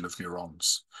migrating region of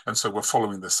neurons. And so we're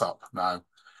following this up now.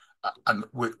 And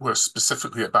we're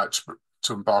specifically about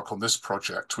to embark on this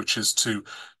project, which is to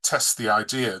test the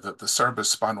idea that the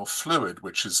cerebrospinal fluid,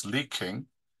 which is leaking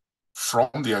from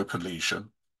the open lesion,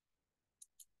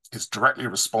 is directly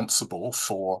responsible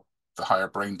for the higher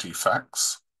brain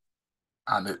defects.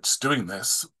 And it's doing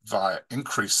this via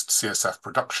increased CSF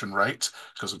production rate,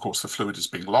 because of course the fluid is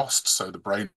being lost, so the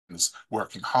brain is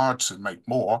working hard to make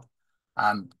more,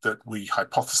 and that we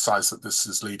hypothesize that this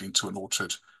is leading to an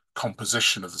altered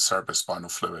composition of the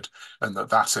cerebrospinal fluid, and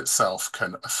that itself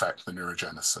can affect the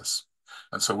neurogenesis.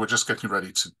 And so we're just getting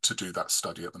ready to do that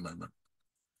study at the moment.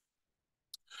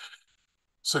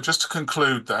 So just to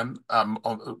conclude then,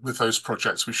 with those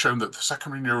projects, we've shown that the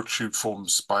secondary neural tube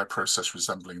forms by a process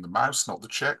resembling the mouse, not the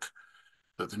chick,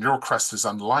 that the neural crest is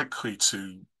unlikely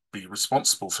to be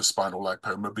responsible for spinal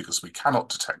lipoma because we cannot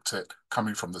detect it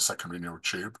coming from the secondary neural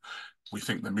tube. We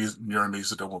think the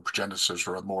neuromesodermal progenitors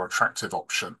are a more attractive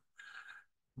option.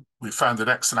 We found that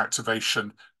exon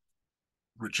activation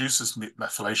reduces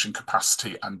methylation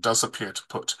capacity and does appear to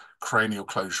put cranial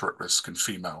closure at risk in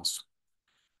females.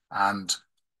 And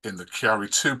in the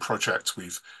Chiari-2 project,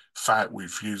 we've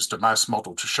used a mouse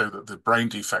model to show that the brain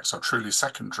defects are truly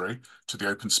secondary to the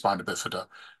open spina bifida,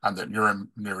 and that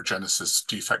neurogenesis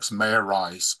defects may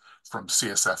arise from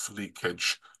CSF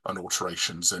leakage and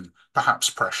alterations in perhaps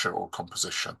pressure or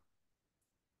composition.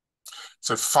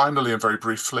 So finally, and very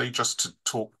briefly, just to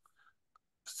talk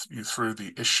you through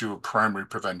the issue of primary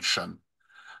prevention.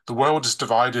 The world is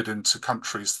divided into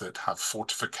countries that have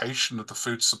fortification of the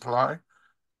food supply.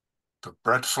 The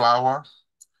bread flour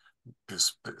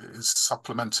is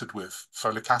supplemented with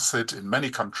folic acid in many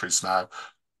countries now,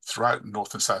 throughout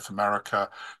North and South America,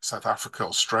 South Africa,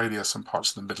 Australia, some parts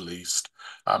of the Middle East,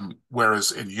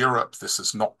 whereas in Europe, this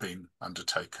has not been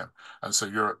undertaken. And so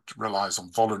Europe relies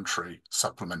on voluntary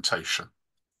supplementation.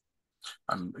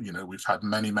 And, you know, we've had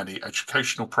many, many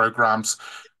educational programs,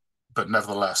 but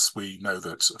nevertheless, we know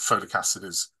that folic acid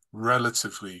is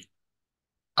relatively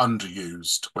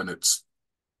underused when it's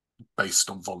based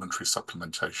on voluntary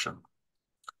supplementation.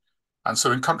 And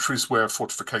so in countries where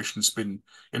fortification has been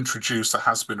introduced, there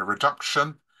has been a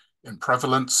reduction in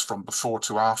prevalence from before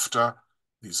to after.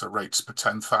 These are rates per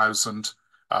 10,000.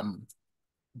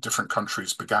 Different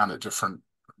countries began at different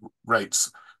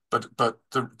rates, but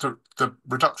the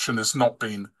reduction has not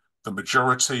been the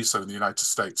majority. So in the United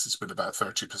States, it's been about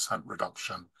 30%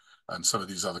 reduction, and some of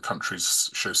these other countries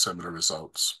show similar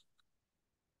results.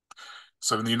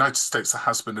 So in the United States, there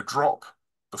has been a drop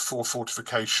before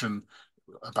fortification,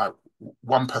 about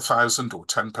 1 per 1,000 or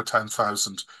 10 per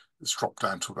 10,000. It's dropped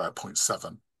down to about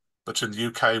 0.7. But in the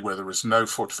UK, where there is no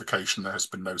fortification, there has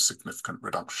been no significant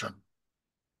reduction.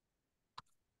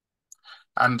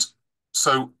 And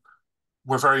so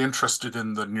we're very interested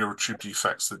in the neurotube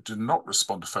defects that do not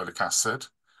respond to folic acid.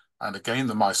 And again,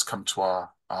 the mice come to our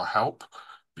help,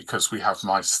 because we have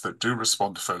mice that do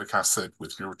respond to folic acid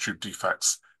with neurotube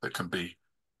defects that can be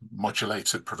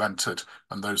modulated, prevented,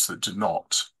 and those that do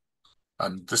not.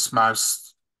 And this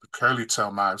mouse, the curly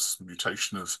tail mouse,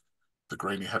 mutation of the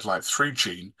grainy headlight 3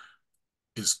 gene,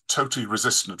 is totally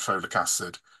resistant to folic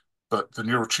acid, but the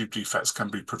neurotube defects can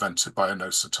be prevented by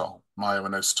inositol,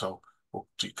 myo-inositol, or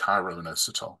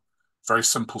dechiroinositol. Very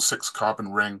simple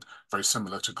 6-carbon ring, very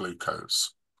similar to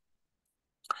glucose.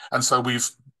 And so we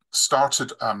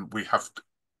have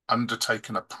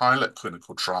undertaken a pilot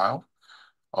clinical trial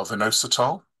of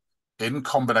inositol in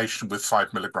combination with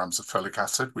 5 milligrams of folic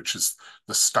acid, which is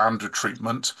the standard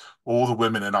treatment. All the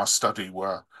women in our study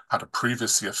had a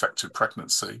previously affected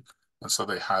pregnancy, and so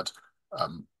they had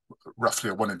roughly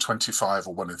a 1 in 25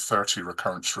 or 1 in 30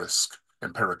 recurrence risk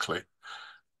empirically.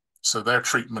 So their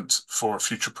treatment for a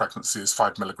future pregnancy is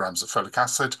 5 milligrams of folic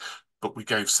acid, but we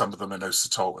gave some of them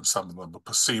inositol and some of them a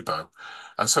placebo.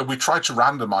 And so we tried to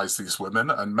randomize these women,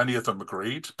 and many of them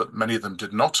agreed, but many of them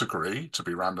did not agree to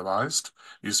be randomized.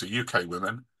 These are UK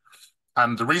women.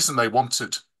 And the reason they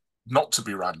wanted not to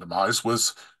be randomized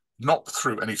was not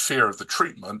through any fear of the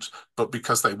treatment, but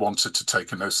because they wanted to take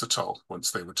inositol once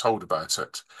they were told about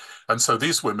it. And so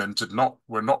these women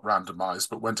were not randomized,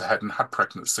 but went ahead and had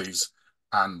pregnancies,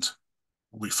 and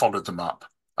we followed them up,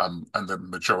 and the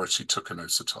majority took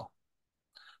inositol.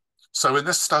 So in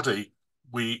this study,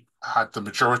 we had the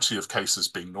majority of cases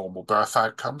being normal birth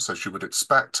outcomes, as you would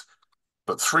expect,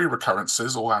 but 3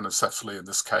 recurrences, all anencephaly in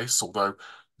this case, although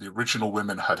the original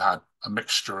women had had a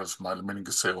mixture of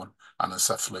myelomeningocele and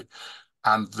anencephaly,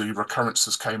 and the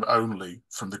recurrences came only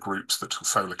from the groups that took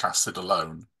folic acid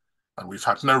alone. And we've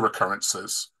had no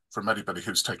recurrences from anybody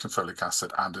who's taken folic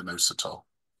acid and inositol.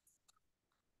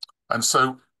 And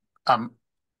so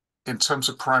in terms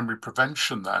of primary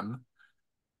prevention then,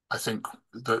 I think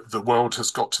the world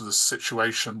has got to the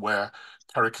situation where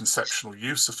periconceptional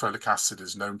use of folic acid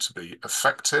is known to be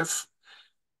effective.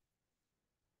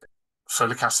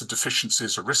 Folic acid deficiency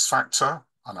is a risk factor,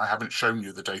 and I haven't shown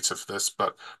you the data for this,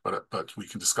 but we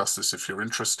can discuss this if you're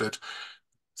interested.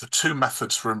 The 2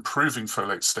 methods for improving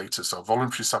folate status are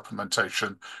voluntary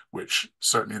supplementation, which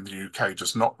certainly in the UK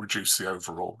does not reduce the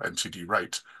overall NTD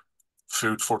rate.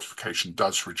 Food fortification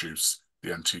does reduce the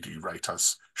NTD rate,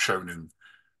 as shown in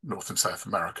North and South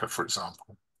America, for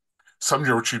example. Some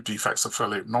neurotube defects are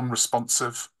folate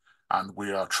non-responsive, and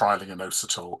we are trialing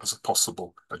inositol as a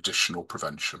possible additional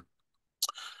prevention.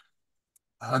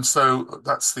 And so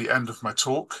that's the end of my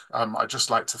talk. I'd just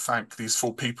like to thank these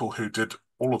 4 people who did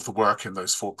all of the work in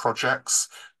those 4 projects.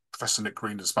 Professor Nick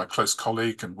Green is my close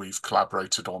colleague, and we've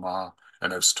collaborated on our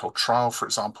inositol trial, for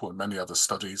example, and many other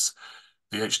studies.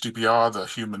 the HDBR, the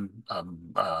Human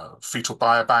Fetal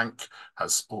Biobank,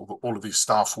 has all of these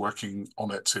staff working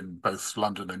on it in both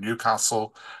London and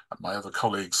Newcastle, and my other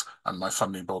colleagues and my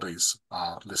funding bodies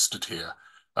are listed here.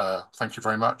 Thank you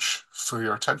very much for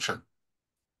your attention.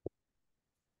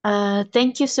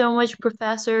 Thank you so much,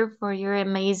 Professor, for your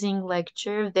amazing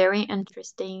lecture. Very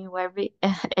interesting, very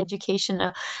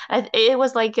educational. It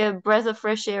was like a breath of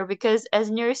fresh air because as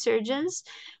neurosurgeons,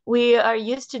 we are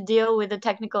used to deal with the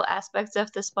technical aspects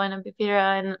of the spina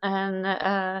bifida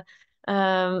and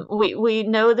we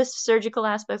know the surgical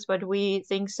aspects, but we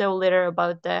think so little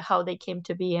about how they came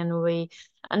to be, and we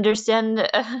understand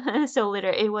so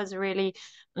little. It was really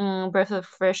breath of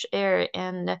fresh air,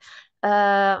 and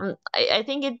I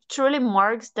think it truly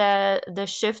marks the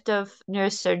shift of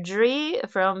neurosurgery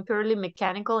from purely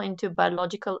mechanical into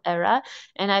biological era,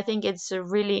 and I think it's a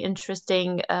really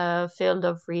interesting field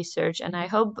of research. And I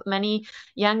hope many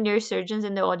young neurosurgeons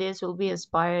in the audience will be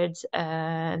inspired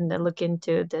and look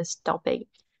into this topic.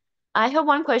 I have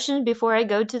one question before I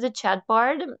go to the chat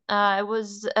part. It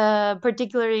was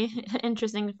particularly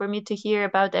interesting for me to hear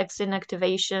about exon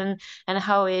activation and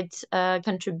how it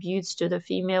contributes to the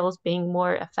females being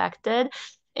more affected.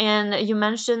 And you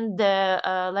mentioned the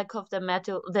lack of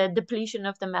the depletion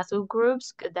of the methyl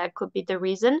groups. That could be the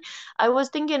reason. I was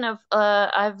thinking of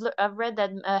I've read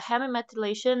that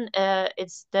hemimethylation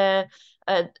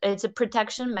it's a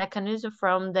protection mechanism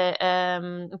from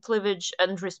the cleavage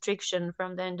and restriction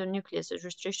from the endonucleases,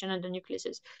 restriction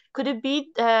endonucleases. Could it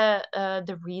be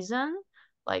the reason,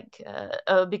 like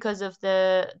because of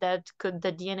could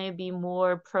the DNA be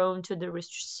more prone to the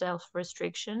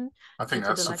self-restriction I due think to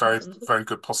the that's a lack of very, the very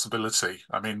good possibility.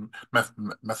 I mean,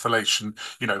 methylation,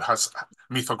 has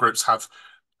methyl groups have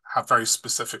very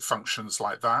specific functions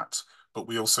like that, but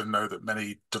we also know that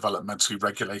many developmentally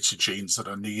regulated genes that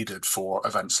are needed for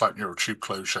events like neural tube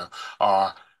closure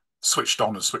are switched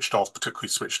on and switched off, particularly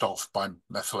switched off by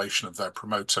methylation of their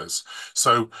promoters.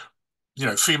 So,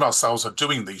 female cells are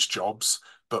doing these jobs,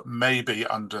 but maybe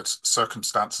under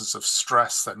circumstances of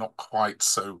stress, they're not quite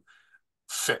so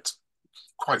fit,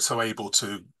 quite so able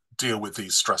to deal with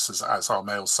these stresses as our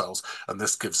male cells, and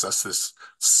this gives us this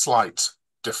slight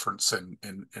difference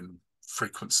in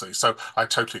frequency. So I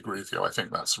totally agree with you. I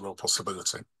think that's a real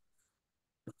possibility.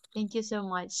 Thank you so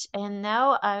much. And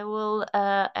now I will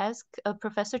ask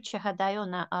Professor Chahadayo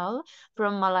Naal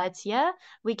from Malaysia.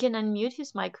 We can unmute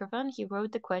his microphone. He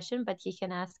wrote the question, but he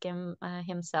can ask him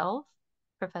himself.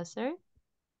 Professor?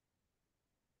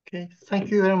 Okay, thank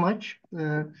you very much.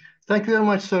 Thank you very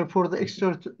much, sir, for the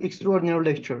extraordinary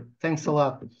lecture. Thanks a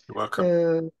lot. You're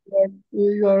welcome.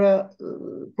 You are a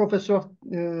professor of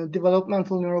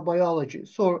developmental neurobiology.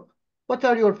 So what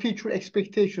are your future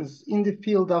expectations in the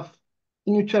field of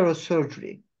in utero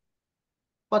surgery?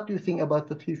 What do you think about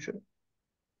the future?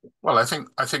 Well, I think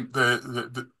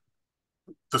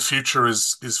the future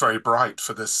is very bright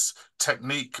for this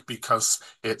technique because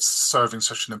it's serving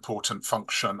such an important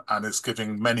function and is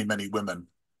giving many women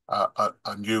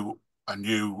a new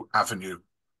avenue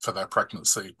for their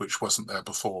pregnancy, which wasn't there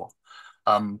before.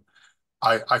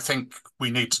 I think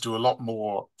we need to do a lot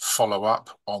more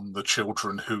follow-up on the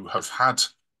children who have had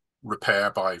repair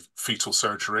by fetal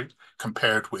surgery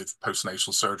compared with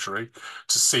postnatal surgery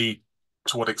to see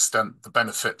to what extent the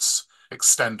benefits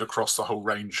extend across the whole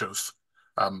range of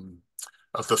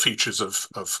the features of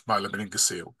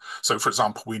myelomeningocele. So, for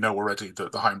example, we know already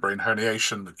that the hindbrain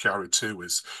herniation, the Chiari-2,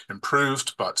 is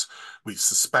improved, but we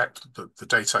suspect that the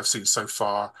data I've seen so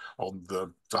far on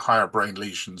the higher brain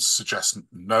lesions suggest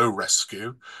no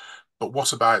rescue. But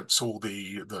what about all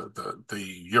the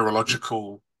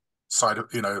urological side of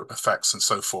effects and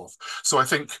so forth? So I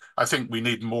think we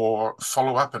need more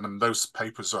follow-up, and those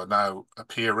papers are now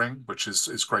appearing, which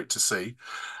is great to see.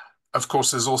 Of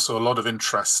course, there's also a lot of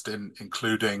interest in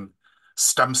including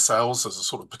stem cells as a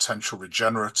sort of potential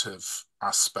regenerative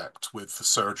aspect with the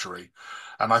surgery.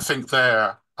 And I think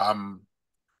there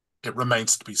it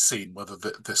remains to be seen whether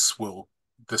this will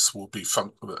be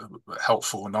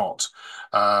helpful or not.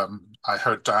 I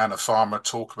heard Diana Farmer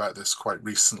talk about this quite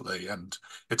recently, and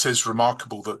it is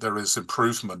remarkable that there is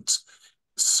improvement.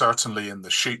 Certainly in the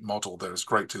sheep model, there is a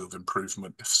great deal of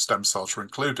improvement if stem cells are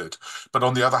included. But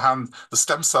on the other hand, the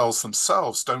stem cells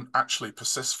themselves don't actually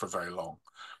persist for very long.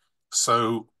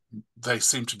 So they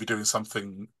seem to be doing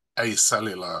something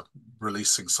acellular,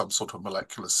 releasing some sort of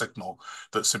molecular signal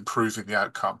that's improving the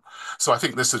outcome. So I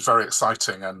think this is very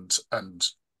exciting, and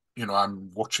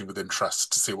I'm watching with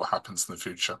interest to see what happens in the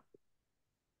future.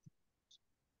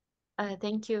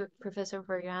 Thank you, Professor,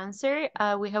 for your answer.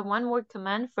 We have one more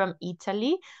comment from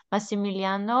Italy.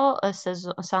 Massimiliano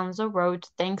Sanzo wrote,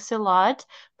 "Thanks a lot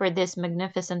for this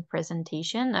magnificent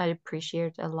presentation. I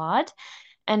appreciate a lot."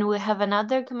 And we have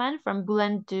another comment from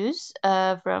Bülent Düz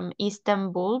from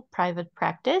Istanbul Private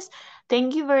Practice.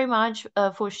 Thank you very much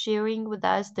for sharing with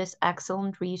us this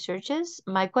excellent researches.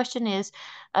 My question is,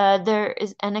 there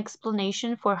is an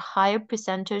explanation for higher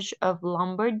percentage of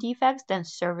lumbar defects than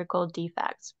cervical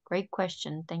defects. Great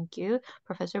question. Thank you,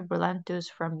 Professor Bülent Düz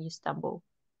from Istanbul.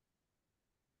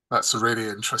 That's a really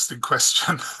interesting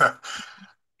question.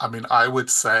 I mean, I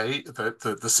would say that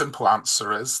the simple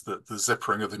answer is that the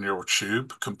zippering of the neural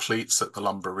tube completes at the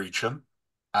lumbar region.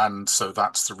 And so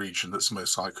that's the region that's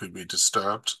most likely to be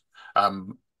disturbed.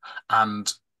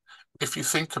 And if you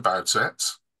think about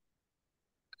it,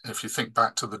 if you think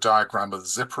back to the diagram of the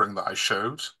zippering that I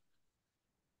showed,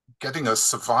 getting a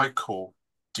cervical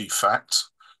defect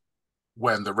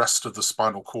when the rest of the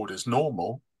spinal cord is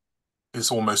normal is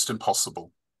almost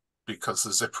impossible because the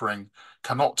zippering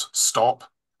cannot stop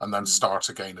and then start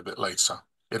again a bit later.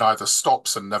 It either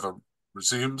stops and never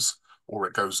resumes, or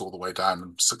it goes all the way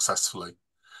down successfully.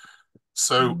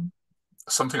 So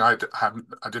something I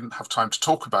didn't have time to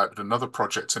talk about, but another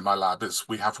project in my lab is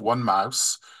we have one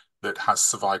mouse that has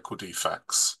cervical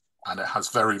defects, and it has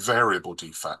very variable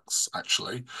defects,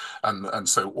 actually. And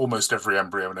so almost every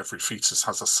embryo and every fetus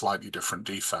has a slightly different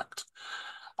defect.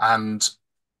 And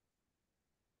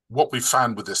what we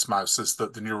found with this mouse is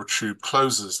that the neural tube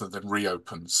closes and then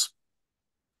reopens.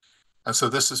 And so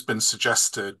this has been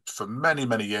suggested for many,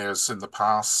 many years in the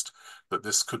past that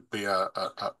this could be a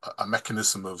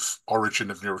mechanism of origin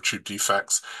of neural tube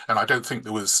defects. And I don't think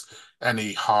there was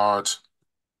any hard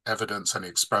evidence, any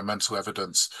experimental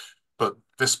evidence, but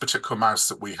this particular mouse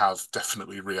that we have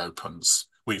definitely reopens.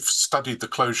 We've studied the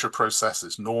closure process,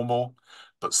 it's normal,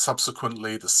 but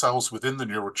subsequently the cells within the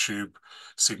neural tube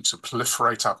seem to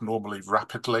proliferate abnormally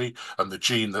rapidly, and the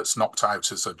gene that's knocked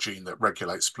out is a gene that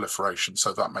regulates proliferation,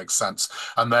 so that makes sense.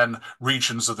 And then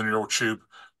regions of the neural tube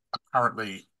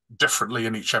apparently differently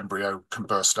in each embryo can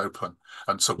burst open,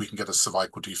 and so we can get a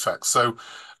cervical defect. So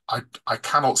I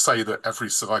cannot say that every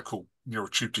cervical neural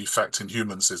tube defect in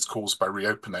humans is caused by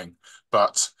reopening,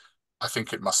 but I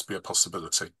think it must be a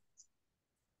possibility.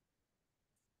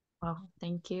 Wow,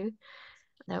 thank you.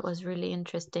 That was really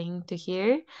interesting to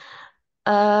hear.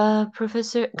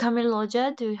 Professor Kamil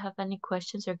Loja, do you have any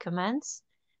questions or comments?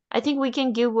 I think we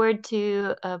can give word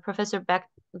to Professor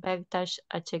Bektaş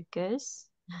Açıkgöz.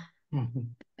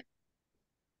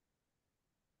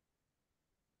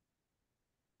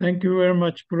 Thank you very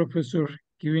much, Professor,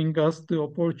 giving us the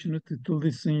opportunity to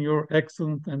listen your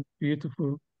excellent and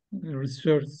beautiful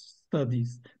research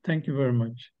studies. Thank you very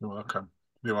much. You're welcome.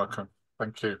 You're welcome.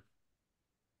 Thank you.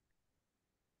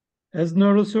 As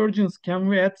neurosurgeons, can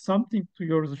we add something to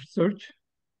your research?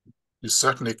 You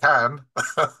certainly can.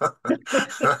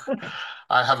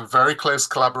 I have a very close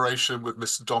collaboration with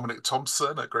Mr. Dominic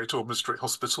Thompson at Great Ormond Street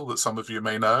Hospital that some of you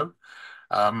may know.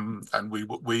 And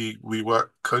we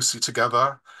work closely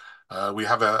together. We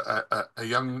have a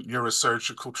young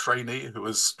neurosurgical trainee who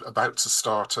is about to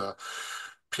start a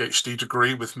PhD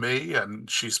degree with me,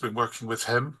 and she's been working with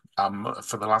him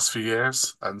for the last few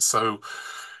years. And so,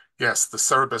 yes, the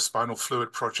cerebrospinal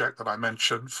fluid project that I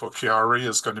mentioned for Chiari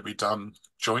is going to be done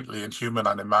jointly in human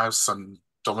and in mouse, and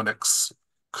Dominic's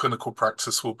clinical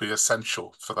practice will be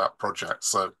essential for that project.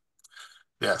 So,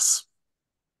 yes.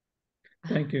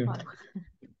 Thank you.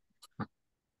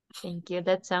 Thank you.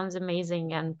 That sounds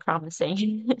amazing and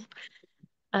promising.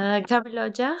 Kamil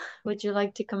Hoca, would you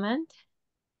like to comment?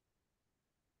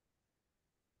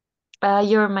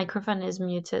 Your microphone is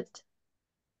muted.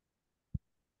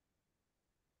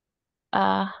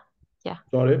 Yeah.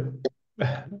 Sorry.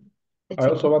 It's I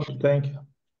also okay. want to thank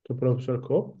to Professor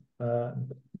Copp.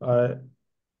 I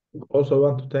also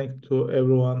want to thank to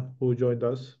everyone who joined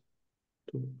us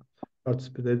to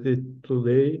participate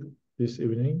today, this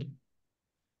evening.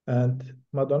 And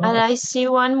Madonna. And I see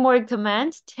one more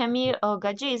comment. Temi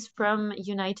Ogaji is from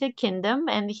United Kingdom,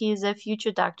 and he's a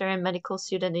future doctor and medical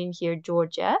student in here,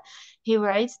 Georgia. He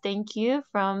writes, "Thank you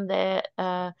from the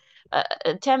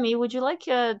Temi. Would you like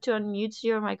to unmute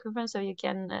your microphone so you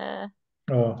can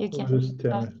where is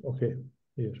Temi? Okay,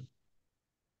 here.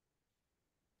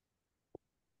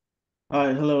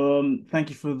 Hi, hello. Thank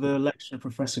you for the lecture,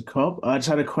 Professor Cobb. I just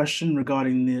had a question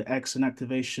regarding the X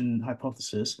inactivation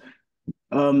hypothesis.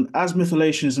 As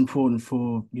methylation is important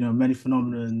for many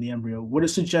phenomena in the embryo, would it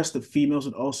suggest that females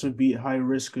would also be at higher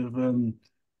risk of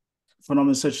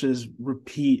phenomena such as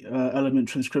repeat element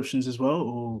transcriptions as well,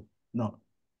 or not?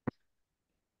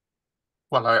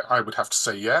 Well, I would have to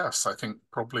say yes. I think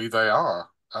probably they are.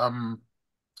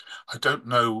 I don't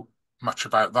know much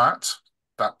about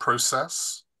that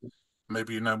process.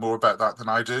 Maybe you know more about that than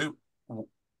I do.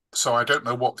 So I don't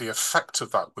know what the effect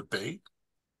of that would be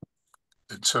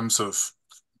in terms of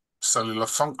cellular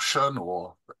function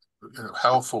or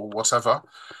health or whatever.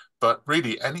 But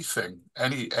really anything,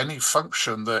 any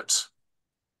function that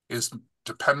is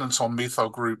dependent on methyl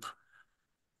group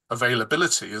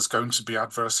availability is going to be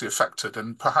adversely affected.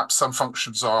 And perhaps some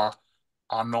functions are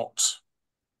not,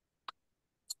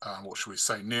 what should we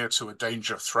say, near to a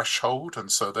danger threshold,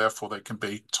 and so therefore they can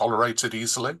be tolerated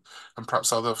easily. And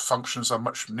perhaps other functions are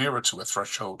much nearer to a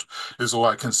threshold, is all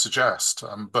I can suggest.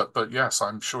 But yes,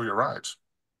 I'm sure you're right.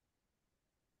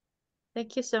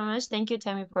 Thank you so much. Thank you,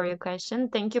 Tammy, for your question.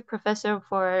 Thank you, Professor,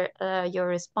 for your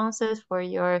responses, for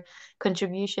your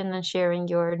contribution and sharing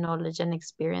your knowledge and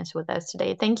experience with us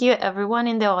today. Thank you, everyone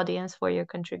in the audience, for your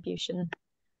contribution.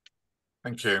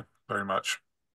 Thank you very much.